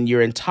 and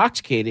you're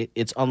intoxicated,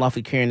 it's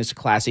unlawfully carrying as a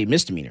Class A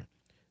misdemeanor.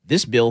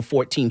 This bill,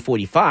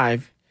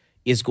 1445,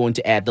 is going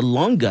to add the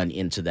long gun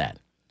into that.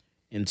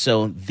 And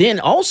so then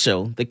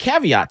also the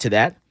caveat to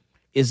that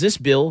is this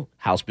bill,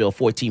 House Bill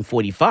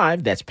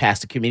 1445, that's passed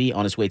the committee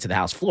on its way to the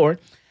House floor,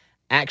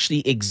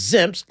 actually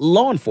exempts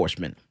law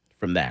enforcement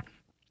from that.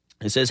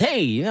 It says,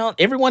 hey,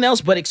 everyone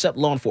else but except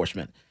law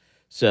enforcement.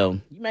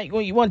 So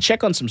you want to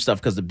check on some stuff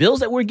because the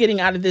bills that we're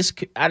getting out of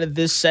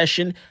this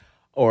session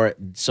are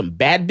some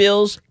bad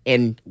bills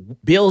and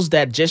bills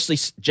that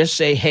just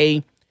say,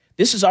 hey,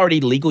 this is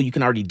already legal. You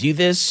can already do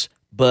this,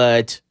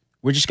 but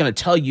we're just going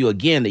to tell you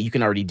again that you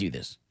can already do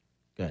this.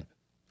 Go ahead.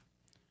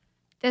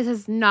 This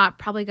is not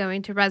probably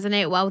going to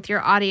resonate well with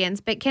your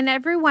audience, but can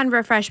everyone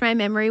refresh my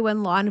memory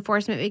when law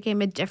enforcement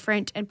became a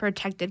different and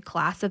protected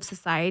class of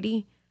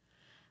society?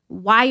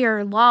 Why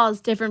are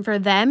laws different for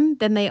them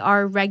than they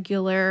are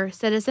regular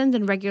citizens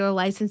and regular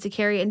license to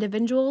carry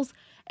individuals?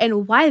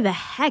 And why the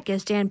heck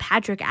is Dan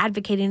Patrick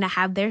advocating to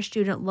have their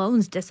student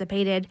loans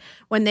dissipated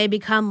when they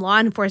become law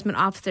enforcement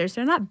officers?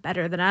 They're not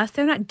better than us.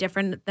 They're not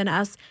different than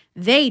us.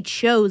 They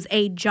chose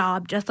a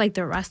job just like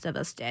the rest of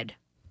us did.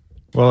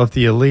 Well, if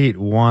the elite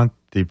want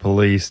the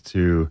police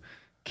to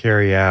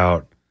carry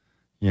out,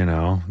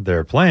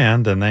 their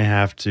plan, then they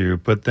have to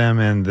put them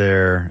in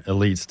their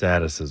elite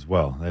status as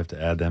well. They have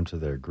to add them to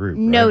their group.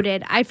 Right?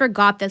 Noted. I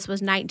forgot this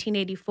was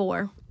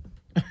 1984.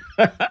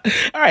 All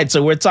right,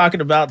 so we're talking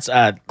about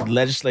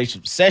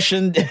legislative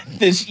session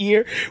this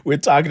year. We're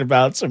talking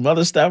about some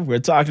other stuff. We're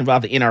talking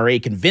about the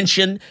NRA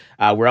convention.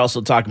 We're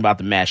also talking about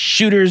the mass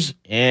shooters.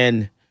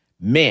 And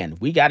man,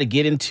 we got to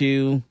get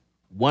into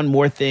one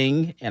more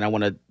thing.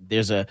 And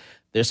there's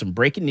some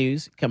breaking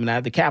news coming out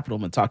of the Capitol.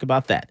 I'm going to talk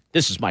about that.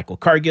 This is Michael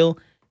Cargill,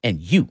 and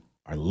you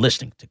are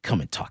listening to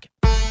Come and Talk It.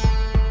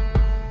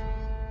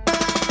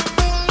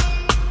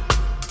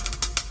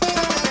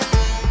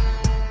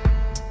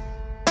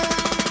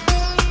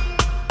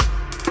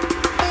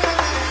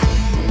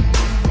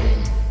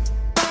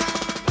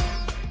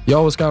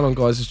 Yo, what's going on,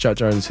 guys? It's Jack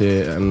Jones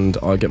here, and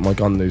I get my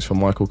gun news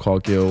from Michael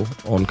Cargill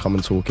on Come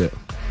and Talk It.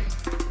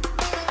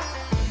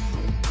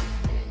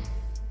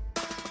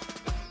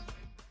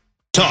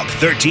 Talk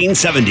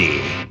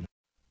 1370.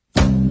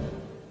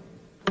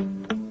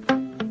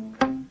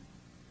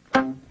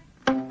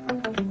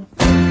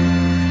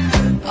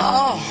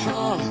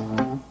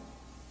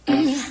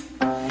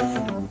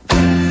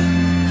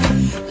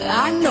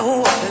 I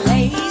know a place.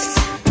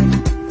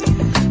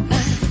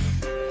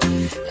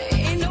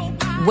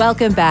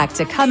 Welcome back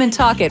to Come and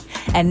Talk It.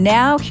 And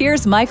now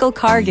here's Michael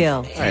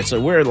Cargill. All right, so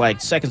we're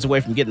like seconds away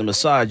from getting a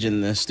massage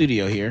in the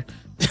studio here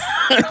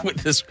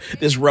with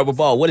this rubber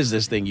ball. What is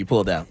this thing you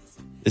pulled out?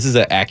 This is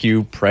an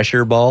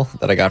acupressure ball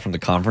that I got from the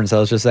conference I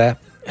was just at.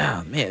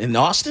 Oh, man, in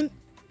Austin?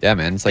 Yeah,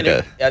 man. It's like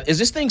is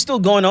this thing still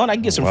going on? I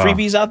can get some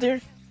freebies out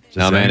there?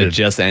 Man, it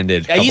just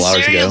ended a Are couple you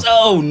hours serious? ago.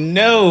 Oh,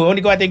 no. I want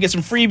to go out there and get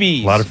some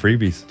freebies. A lot of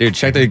freebies. Dude,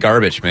 check the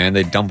garbage, man.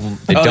 They dump.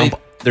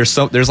 There's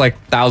like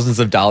thousands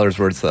of dollars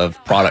worth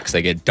of products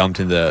that get dumped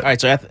into. All right,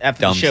 so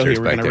after the show here,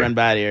 we're going to there. run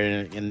by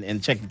there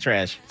and check the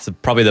trash. It's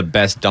probably the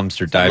best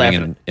dumpster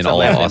diving in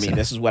all of Austin.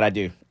 This is what I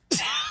do.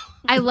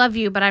 I love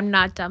you, but I'm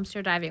not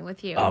dumpster diving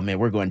with you. Oh, man,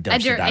 we're going dumpster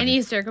Under diving.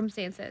 any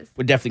circumstances.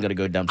 We're definitely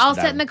going to go dumpster I'll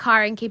diving. sit in the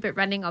car and keep it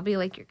running. I'll be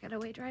like your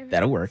getaway driver.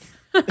 That'll work.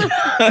 All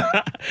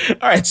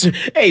right.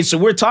 So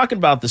we're talking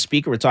about the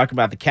speaker. We're talking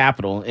about the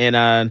Capitol.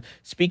 And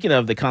speaking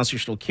of the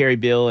constitutional carry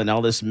bill and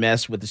all this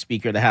mess with the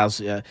Speaker of the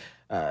House,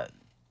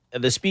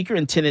 the Speaker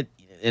intended,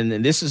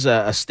 and this is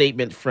a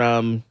statement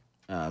from,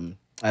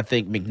 I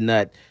think,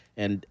 McNutt,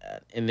 and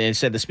then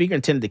said the Speaker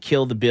intended to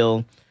kill the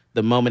bill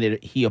the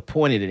moment he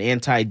appointed an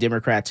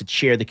anti-Democrat to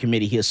chair the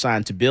committee he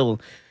assigned to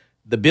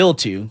the bill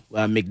to,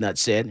 McNutt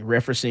said,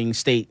 referencing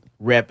State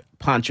Rep.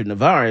 Pancho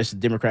Navarez, a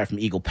Democrat from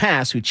Eagle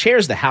Pass, who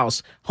chairs the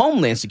House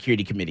Homeland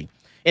Security Committee.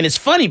 And it's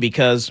funny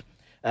because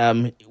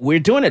we're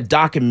doing a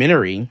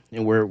documentary,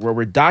 and we're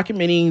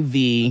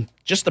documenting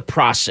just the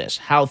process,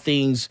 how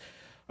things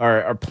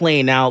are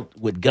playing out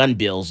with gun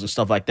bills and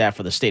stuff like that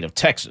for the state of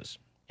Texas.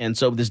 And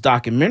so this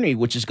documentary,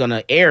 which is going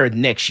to air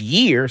next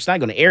year, it's not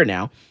going to air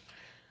now.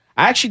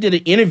 I actually did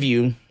an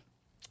interview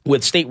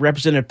with State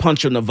Representative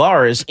Pancho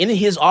Navarez in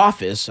his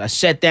office. I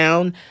sat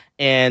down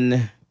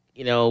and,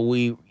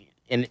 I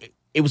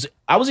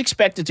was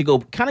expected to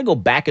go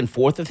back and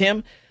forth with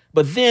him.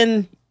 But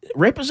then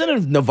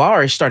Representative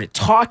Navarez started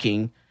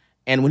talking.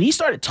 And when he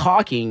started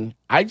talking,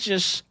 I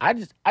chose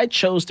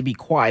to be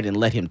quiet and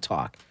let him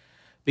talk,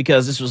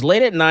 because this was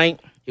late at night.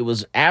 It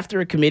was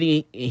after a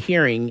committee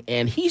hearing,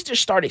 and he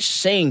just started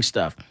saying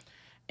stuff.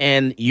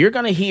 And you're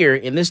going to hear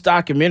in this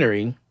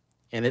documentary,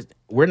 and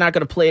we're not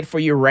going to play it for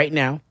you right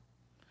now.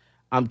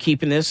 I'm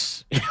keeping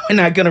this. We're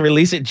not going to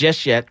release it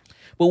just yet.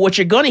 But what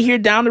you're going to hear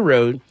down the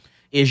road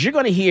is you're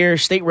going to hear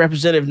State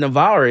Representative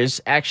Navarez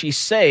actually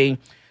say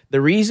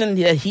the reason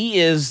that he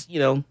is,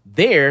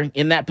 there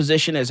in that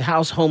position as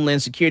House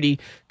Homeland Security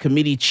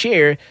Committee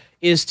chair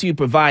is to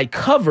provide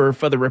cover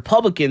for the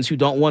Republicans who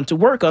don't want to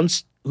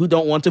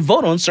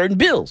vote on certain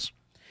bills.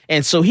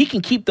 And so he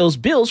can keep those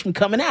bills from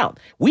coming out.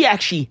 We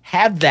actually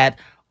have that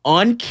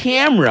on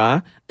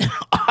camera,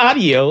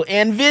 audio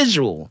and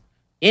visual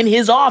in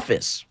his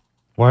office.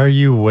 Why are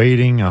you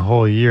waiting a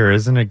whole year?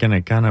 Isn't it going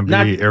to kind of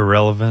be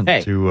irrelevant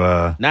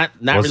to not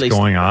what's really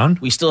going on?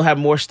 We still have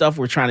more stuff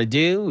we're trying to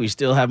do. We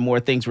still have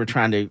more things we're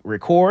trying to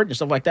record and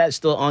stuff like that. It's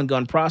still an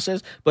ongoing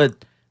process.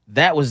 But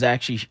that was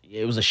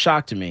it was a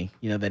shock to me,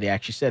 that he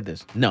actually said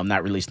this. No, I'm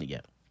not releasing it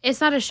yet. It's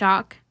not a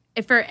shock.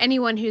 If for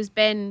anyone who's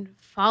been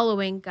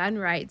following gun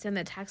rights in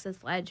the Texas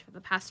Ledge for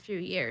the past few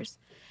years,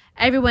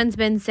 everyone's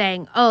been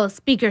saying, oh,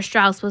 Speaker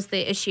Strauss was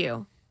the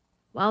issue.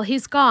 Well,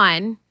 he's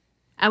gone.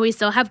 And we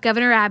still have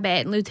Governor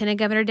Abbott and Lieutenant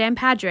Governor Dan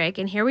Patrick.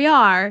 And here we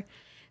are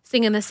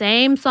singing the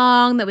same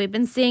song that we've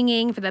been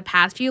singing for the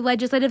past few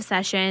legislative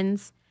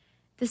sessions.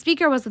 The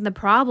speaker wasn't the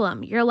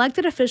problem. Your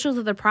elected officials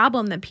are the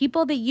problem. The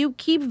people that you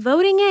keep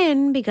voting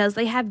in because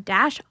they have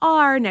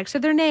 -R next to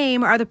their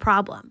name are the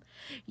problem.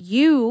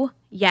 You,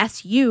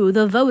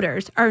 the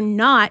voters, are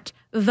not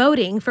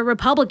voting for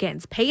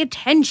Republicans. Pay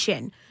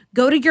attention.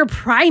 Go to your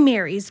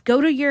primaries. Go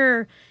to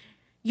your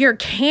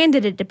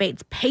candidate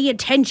debates. Pay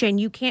attention.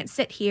 You can't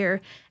sit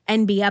here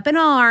and be up in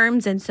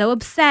arms and so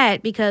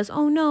upset because,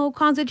 oh no,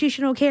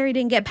 constitutional carry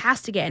didn't get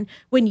passed again,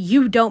 when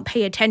you don't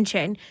pay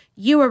attention.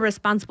 You are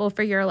responsible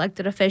for your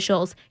elected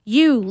officials.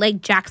 You,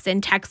 Lake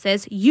Jackson,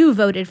 Texas, you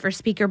voted for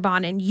Speaker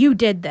Bonin. You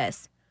did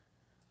this.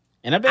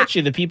 And I bet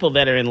you the people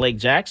that are in Lake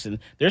Jackson,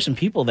 there's some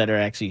people that are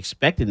actually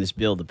expecting this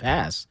bill to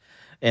pass.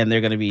 And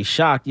they're going to be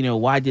shocked,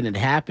 why didn't it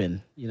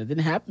happen? It didn't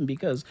happen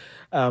because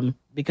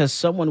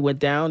someone went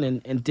down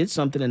and did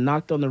something and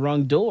knocked on the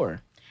wrong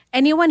door.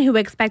 Anyone who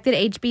expected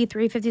HB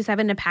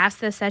 357 to pass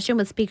this session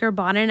with Speaker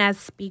Bonin as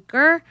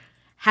speaker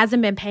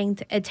hasn't been paying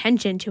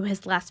attention to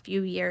his last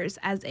few years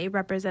as a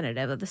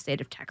representative of the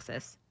state of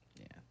Texas.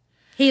 Yeah.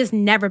 He has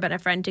never been a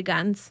friend to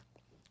guns.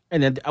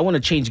 And then I want to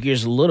change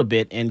gears a little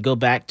bit and go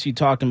back to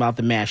talking about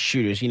the mass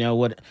shooters.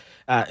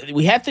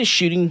 We had this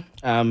shooting,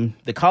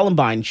 the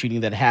Columbine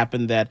shooting that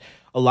happened, that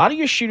a lot of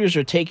your shooters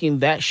are taking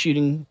that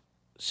shooting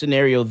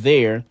scenario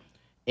there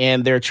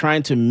and they're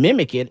trying to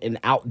mimic it and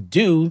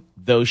outdo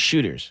those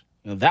shooters.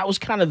 That was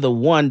kind of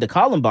the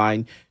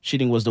Columbine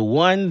shooting was the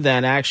one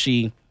that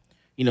actually,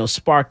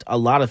 sparked a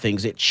lot of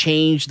things. It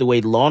changed the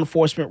way law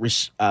enforcement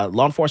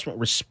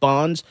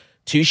responds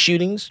to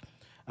shootings,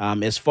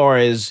 as far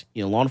as,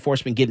 law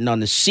enforcement getting on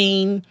the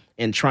scene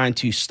and trying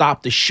to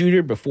stop the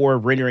shooter before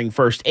rendering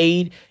first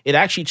aid. It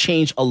actually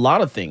changed a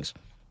lot of things.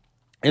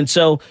 And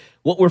so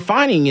what we're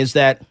finding is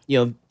that,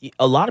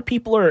 a lot of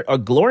people are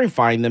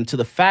glorifying them to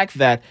the fact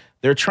that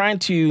they're trying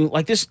to,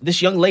 like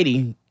this young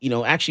lady,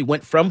 actually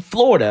went from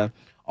Florida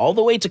all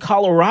the way to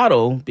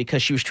Colorado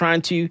because she was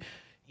trying to,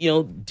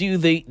 do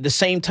the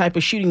same type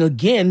of shooting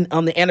again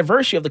on the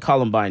anniversary of the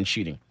Columbine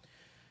shooting.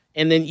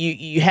 And then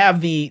you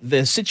have the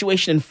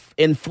situation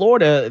in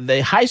Florida,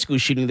 the high school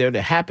shooting there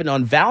that happened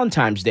on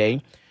Valentine's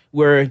Day,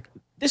 where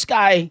this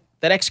guy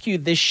that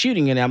executed this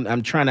shooting, and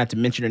I'm trying not to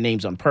mention their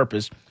names on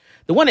purpose,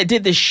 the one that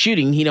did this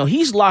shooting,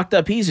 he's locked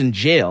up, he's in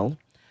jail,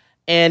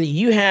 and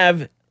you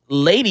have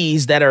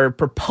ladies that are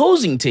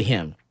proposing to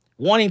him,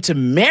 wanting to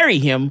marry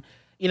him,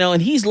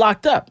 and he's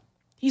locked up.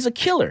 He's a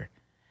killer.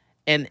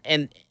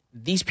 And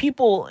these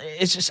people,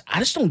 it's just, I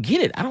just don't get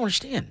it. I don't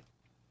understand.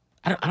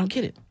 I don't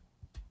get it.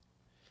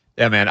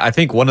 Yeah, man. I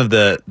think one of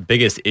the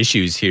biggest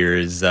issues here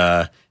is,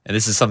 and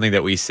this is something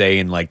that we say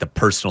in like the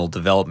personal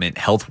development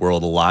health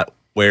world a lot,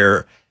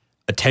 where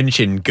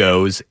attention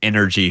goes,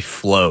 energy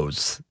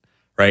flows,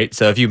 right?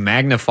 So if you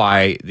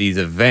magnify these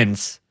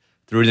events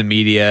through the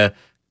media,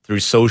 through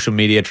social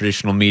media,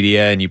 traditional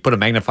media, and you put a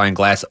magnifying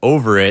glass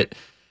over it,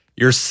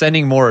 you're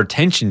sending more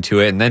attention to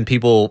it, and then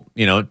people,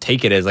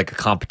 take it as like a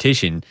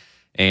competition,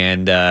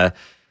 and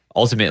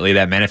ultimately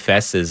that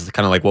manifests as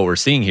kind of like what we're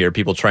seeing here,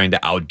 people trying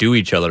to outdo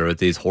each other with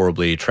these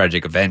horribly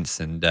tragic events.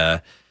 And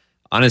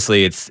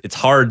honestly, it's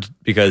hard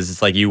because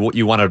it's like you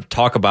want to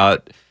talk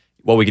about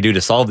what we can do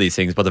to solve these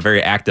things, but the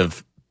very act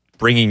of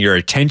bringing your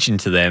attention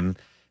to them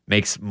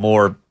makes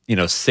more,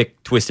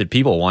 sick, twisted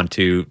people want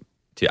to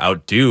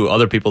outdo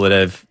other people that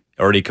have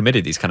already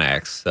committed these kind of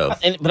acts. So,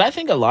 but I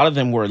think a lot of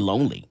them were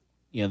lonely.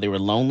 They were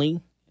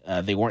lonely.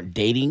 They weren't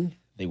dating.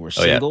 They were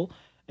single. Oh, yeah.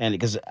 And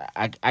because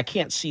I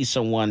can't see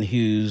someone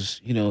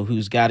who's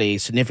got a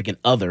significant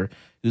other,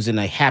 who's in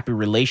a happy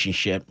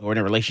relationship or in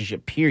a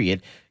relationship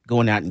period,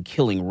 going out and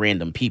killing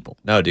random people.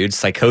 No, dude,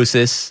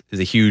 psychosis is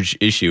a huge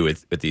issue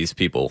with these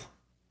people.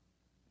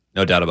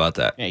 No doubt about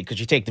that. Yeah, because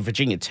you take the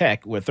Virginia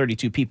Tech where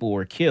 32 people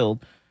were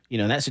killed,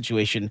 in that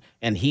situation,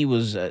 and he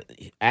was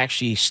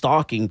actually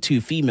stalking 2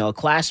 female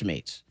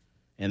classmates,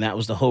 and that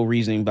was the whole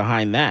reasoning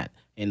behind that.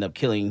 End up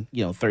killing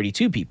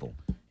 32 people,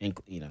 and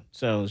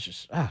so it's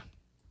just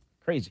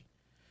crazy.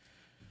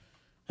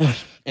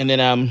 And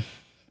then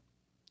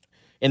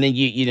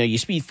you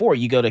speed forward,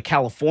 you go to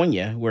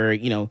California where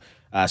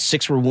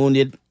 6 were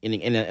wounded in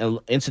an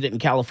incident in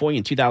California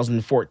in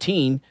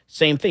 2014.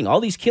 Same thing. All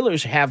these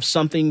killers have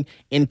something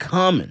in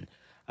common,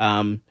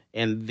 and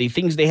the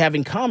things they have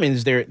in common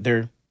is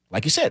they're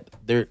like you said,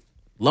 they're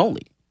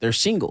lonely, they're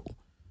single,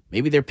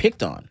 maybe they're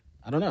picked on.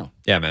 I don't know.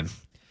 Yeah, man.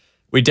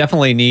 We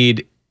definitely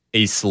need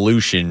a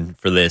solution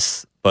for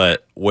this,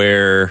 but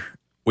where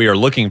we are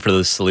looking for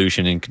the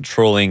solution and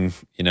controlling,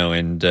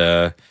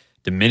 and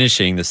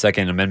diminishing the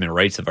Second Amendment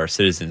rights of our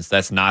citizens,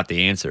 that's not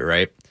the answer,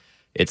 right?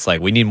 It's like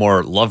we need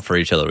more love for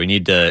each other. We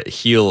need to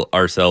heal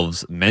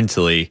ourselves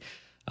mentally,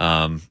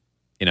 and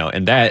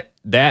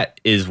that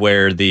is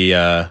where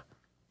the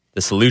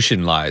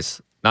solution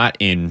lies, not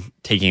in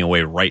taking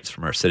away rights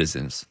from our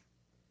citizens.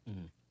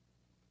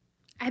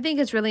 I think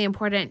it's really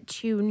important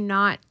to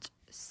not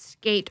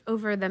skate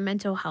over the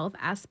mental health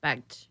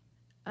aspect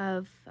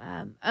of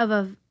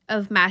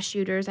mass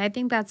shooters. I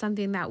think that's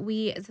something that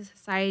we as a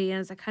society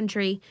and as a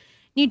country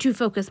need to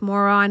focus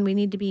more on. We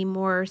need to be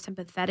more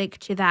sympathetic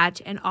to that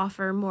and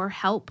offer more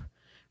help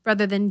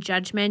rather than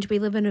judgment. We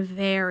live in a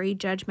very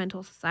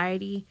judgmental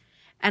society.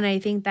 And I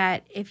think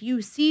that if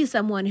you see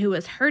someone who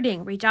is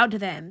hurting, reach out to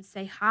them,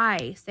 say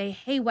hi, say,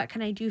 hey, what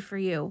can I do for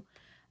you?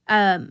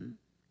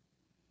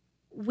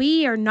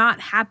 We are not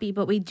happy,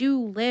 but we do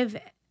live.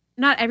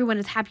 Not everyone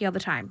is happy all the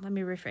time. Let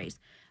me rephrase.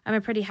 I'm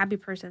a pretty happy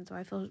person, so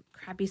I feel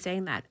crappy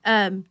saying that.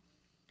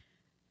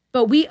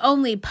 But we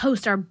only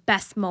post our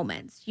best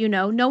moments,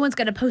 No one's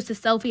going to post a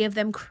selfie of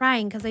them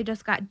crying because they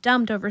just got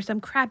dumped over some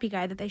crappy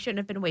guy that they shouldn't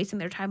have been wasting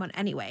their time on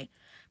anyway.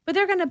 But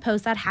they're going to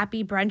post that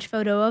happy brunch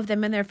photo of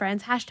them and their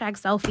friends,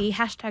 #selfie,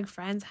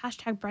 #friends,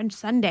 #brunch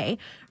Sunday,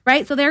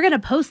 right? So they're going to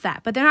post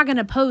that, but they're not going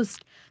to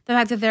post the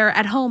fact that they're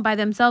at home by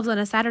themselves on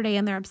a Saturday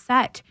and they're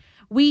upset.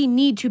 We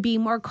need to be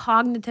more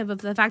cognitive of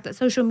the fact that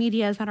social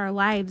media is not our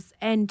lives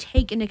and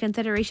take into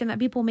consideration that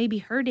people may be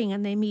hurting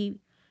and they may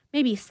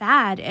be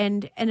sad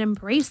and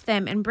embrace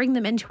them and bring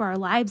them into our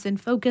lives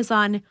and focus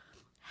on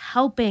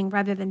helping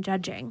rather than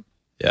judging.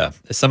 Yeah.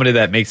 As somebody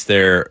that makes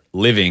their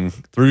living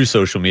through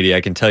social media,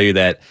 I can tell you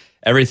that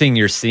everything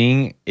you're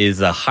seeing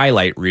is a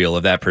highlight reel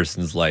of that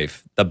person's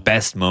life. The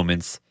best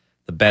moments,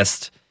 the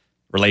best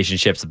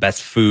relationships, the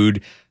best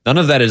food. None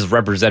of that is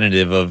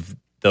representative of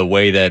the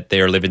way that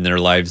they are living their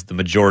lives the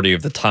majority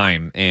of the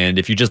time. And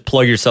if you just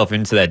plug yourself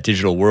into that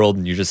digital world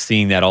and you're just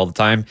seeing that all the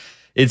time,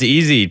 it's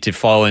easy to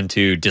fall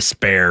into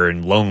despair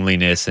and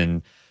loneliness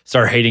and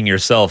start hating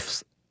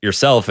yourself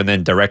and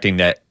then directing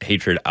that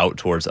hatred out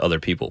towards other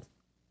people.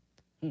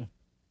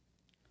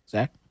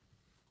 Zach?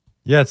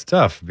 Yeah, it's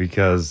tough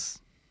because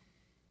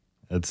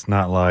it's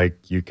not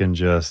like you can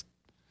just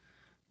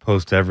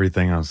post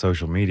everything on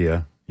social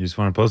media. You just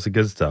want to post the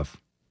good stuff.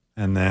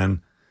 And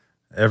then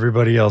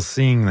everybody else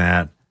seeing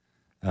that,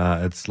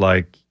 it's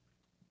like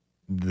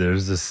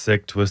there's a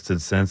sick,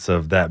 twisted sense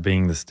of that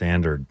being the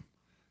standard,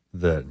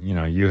 that, you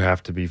know, you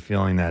have to be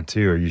feeling that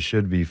too, or you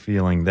should be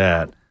feeling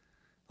that,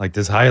 like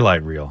this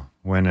highlight reel,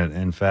 when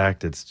in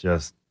fact it's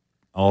just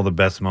all the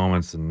best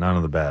moments and none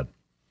of the bad.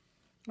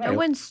 No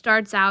one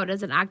starts out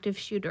as an active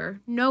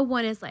shooter. No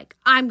one is like,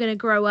 I'm going to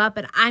grow up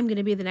and I'm going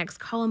to be the next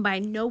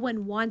Columbine. No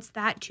one wants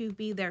that to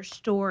be their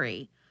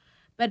story.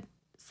 But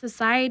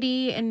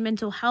society and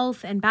mental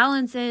health and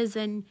balances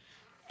and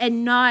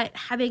not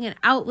having an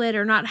outlet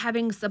or not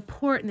having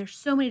support, and there's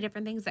so many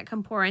different things that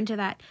can pour into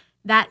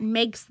that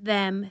makes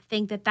them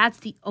think that that's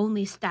the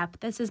only step.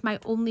 This is my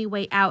only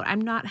way out.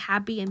 I'm not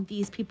happy, and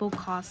these people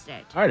caused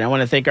it. All right, I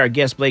want to thank our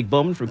guest, Blake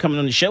Bowman, for coming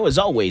on the show. As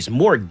always,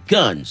 more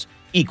guns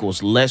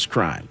equals less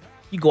crime.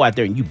 You go out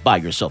there and you buy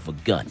yourself a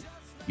gun.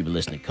 You've been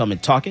listening to Come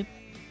and Talk It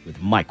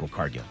with Michael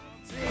Cargill.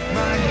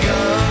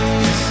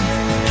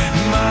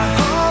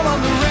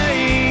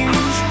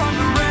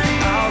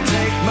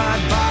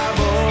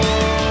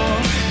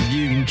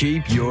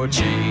 Keep your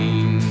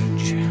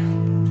change.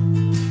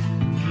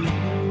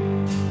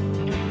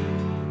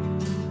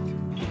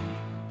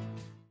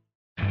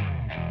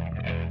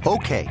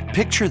 Okay,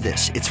 picture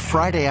this. It's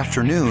Friday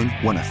afternoon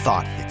when a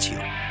thought hits you.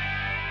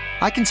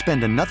 I can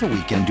spend another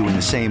weekend doing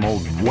the same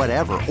old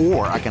whatever,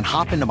 or I can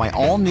hop into my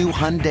all-new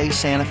Hyundai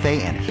Santa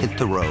Fe and hit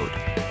the road.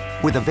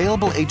 With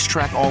available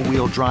H-Track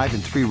all-wheel drive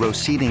and 3-row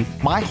seating,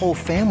 my whole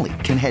family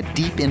can head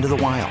deep into the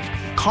wild.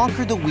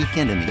 Conquer the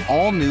weekend in the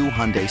all-new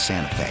Hyundai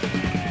Santa Fe.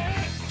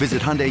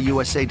 Visit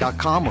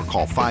HyundaiUSA.com or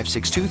call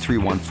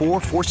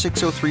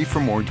 562-314-4603 for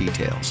more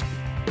details.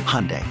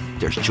 Hyundai,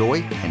 there's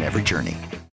joy in every journey.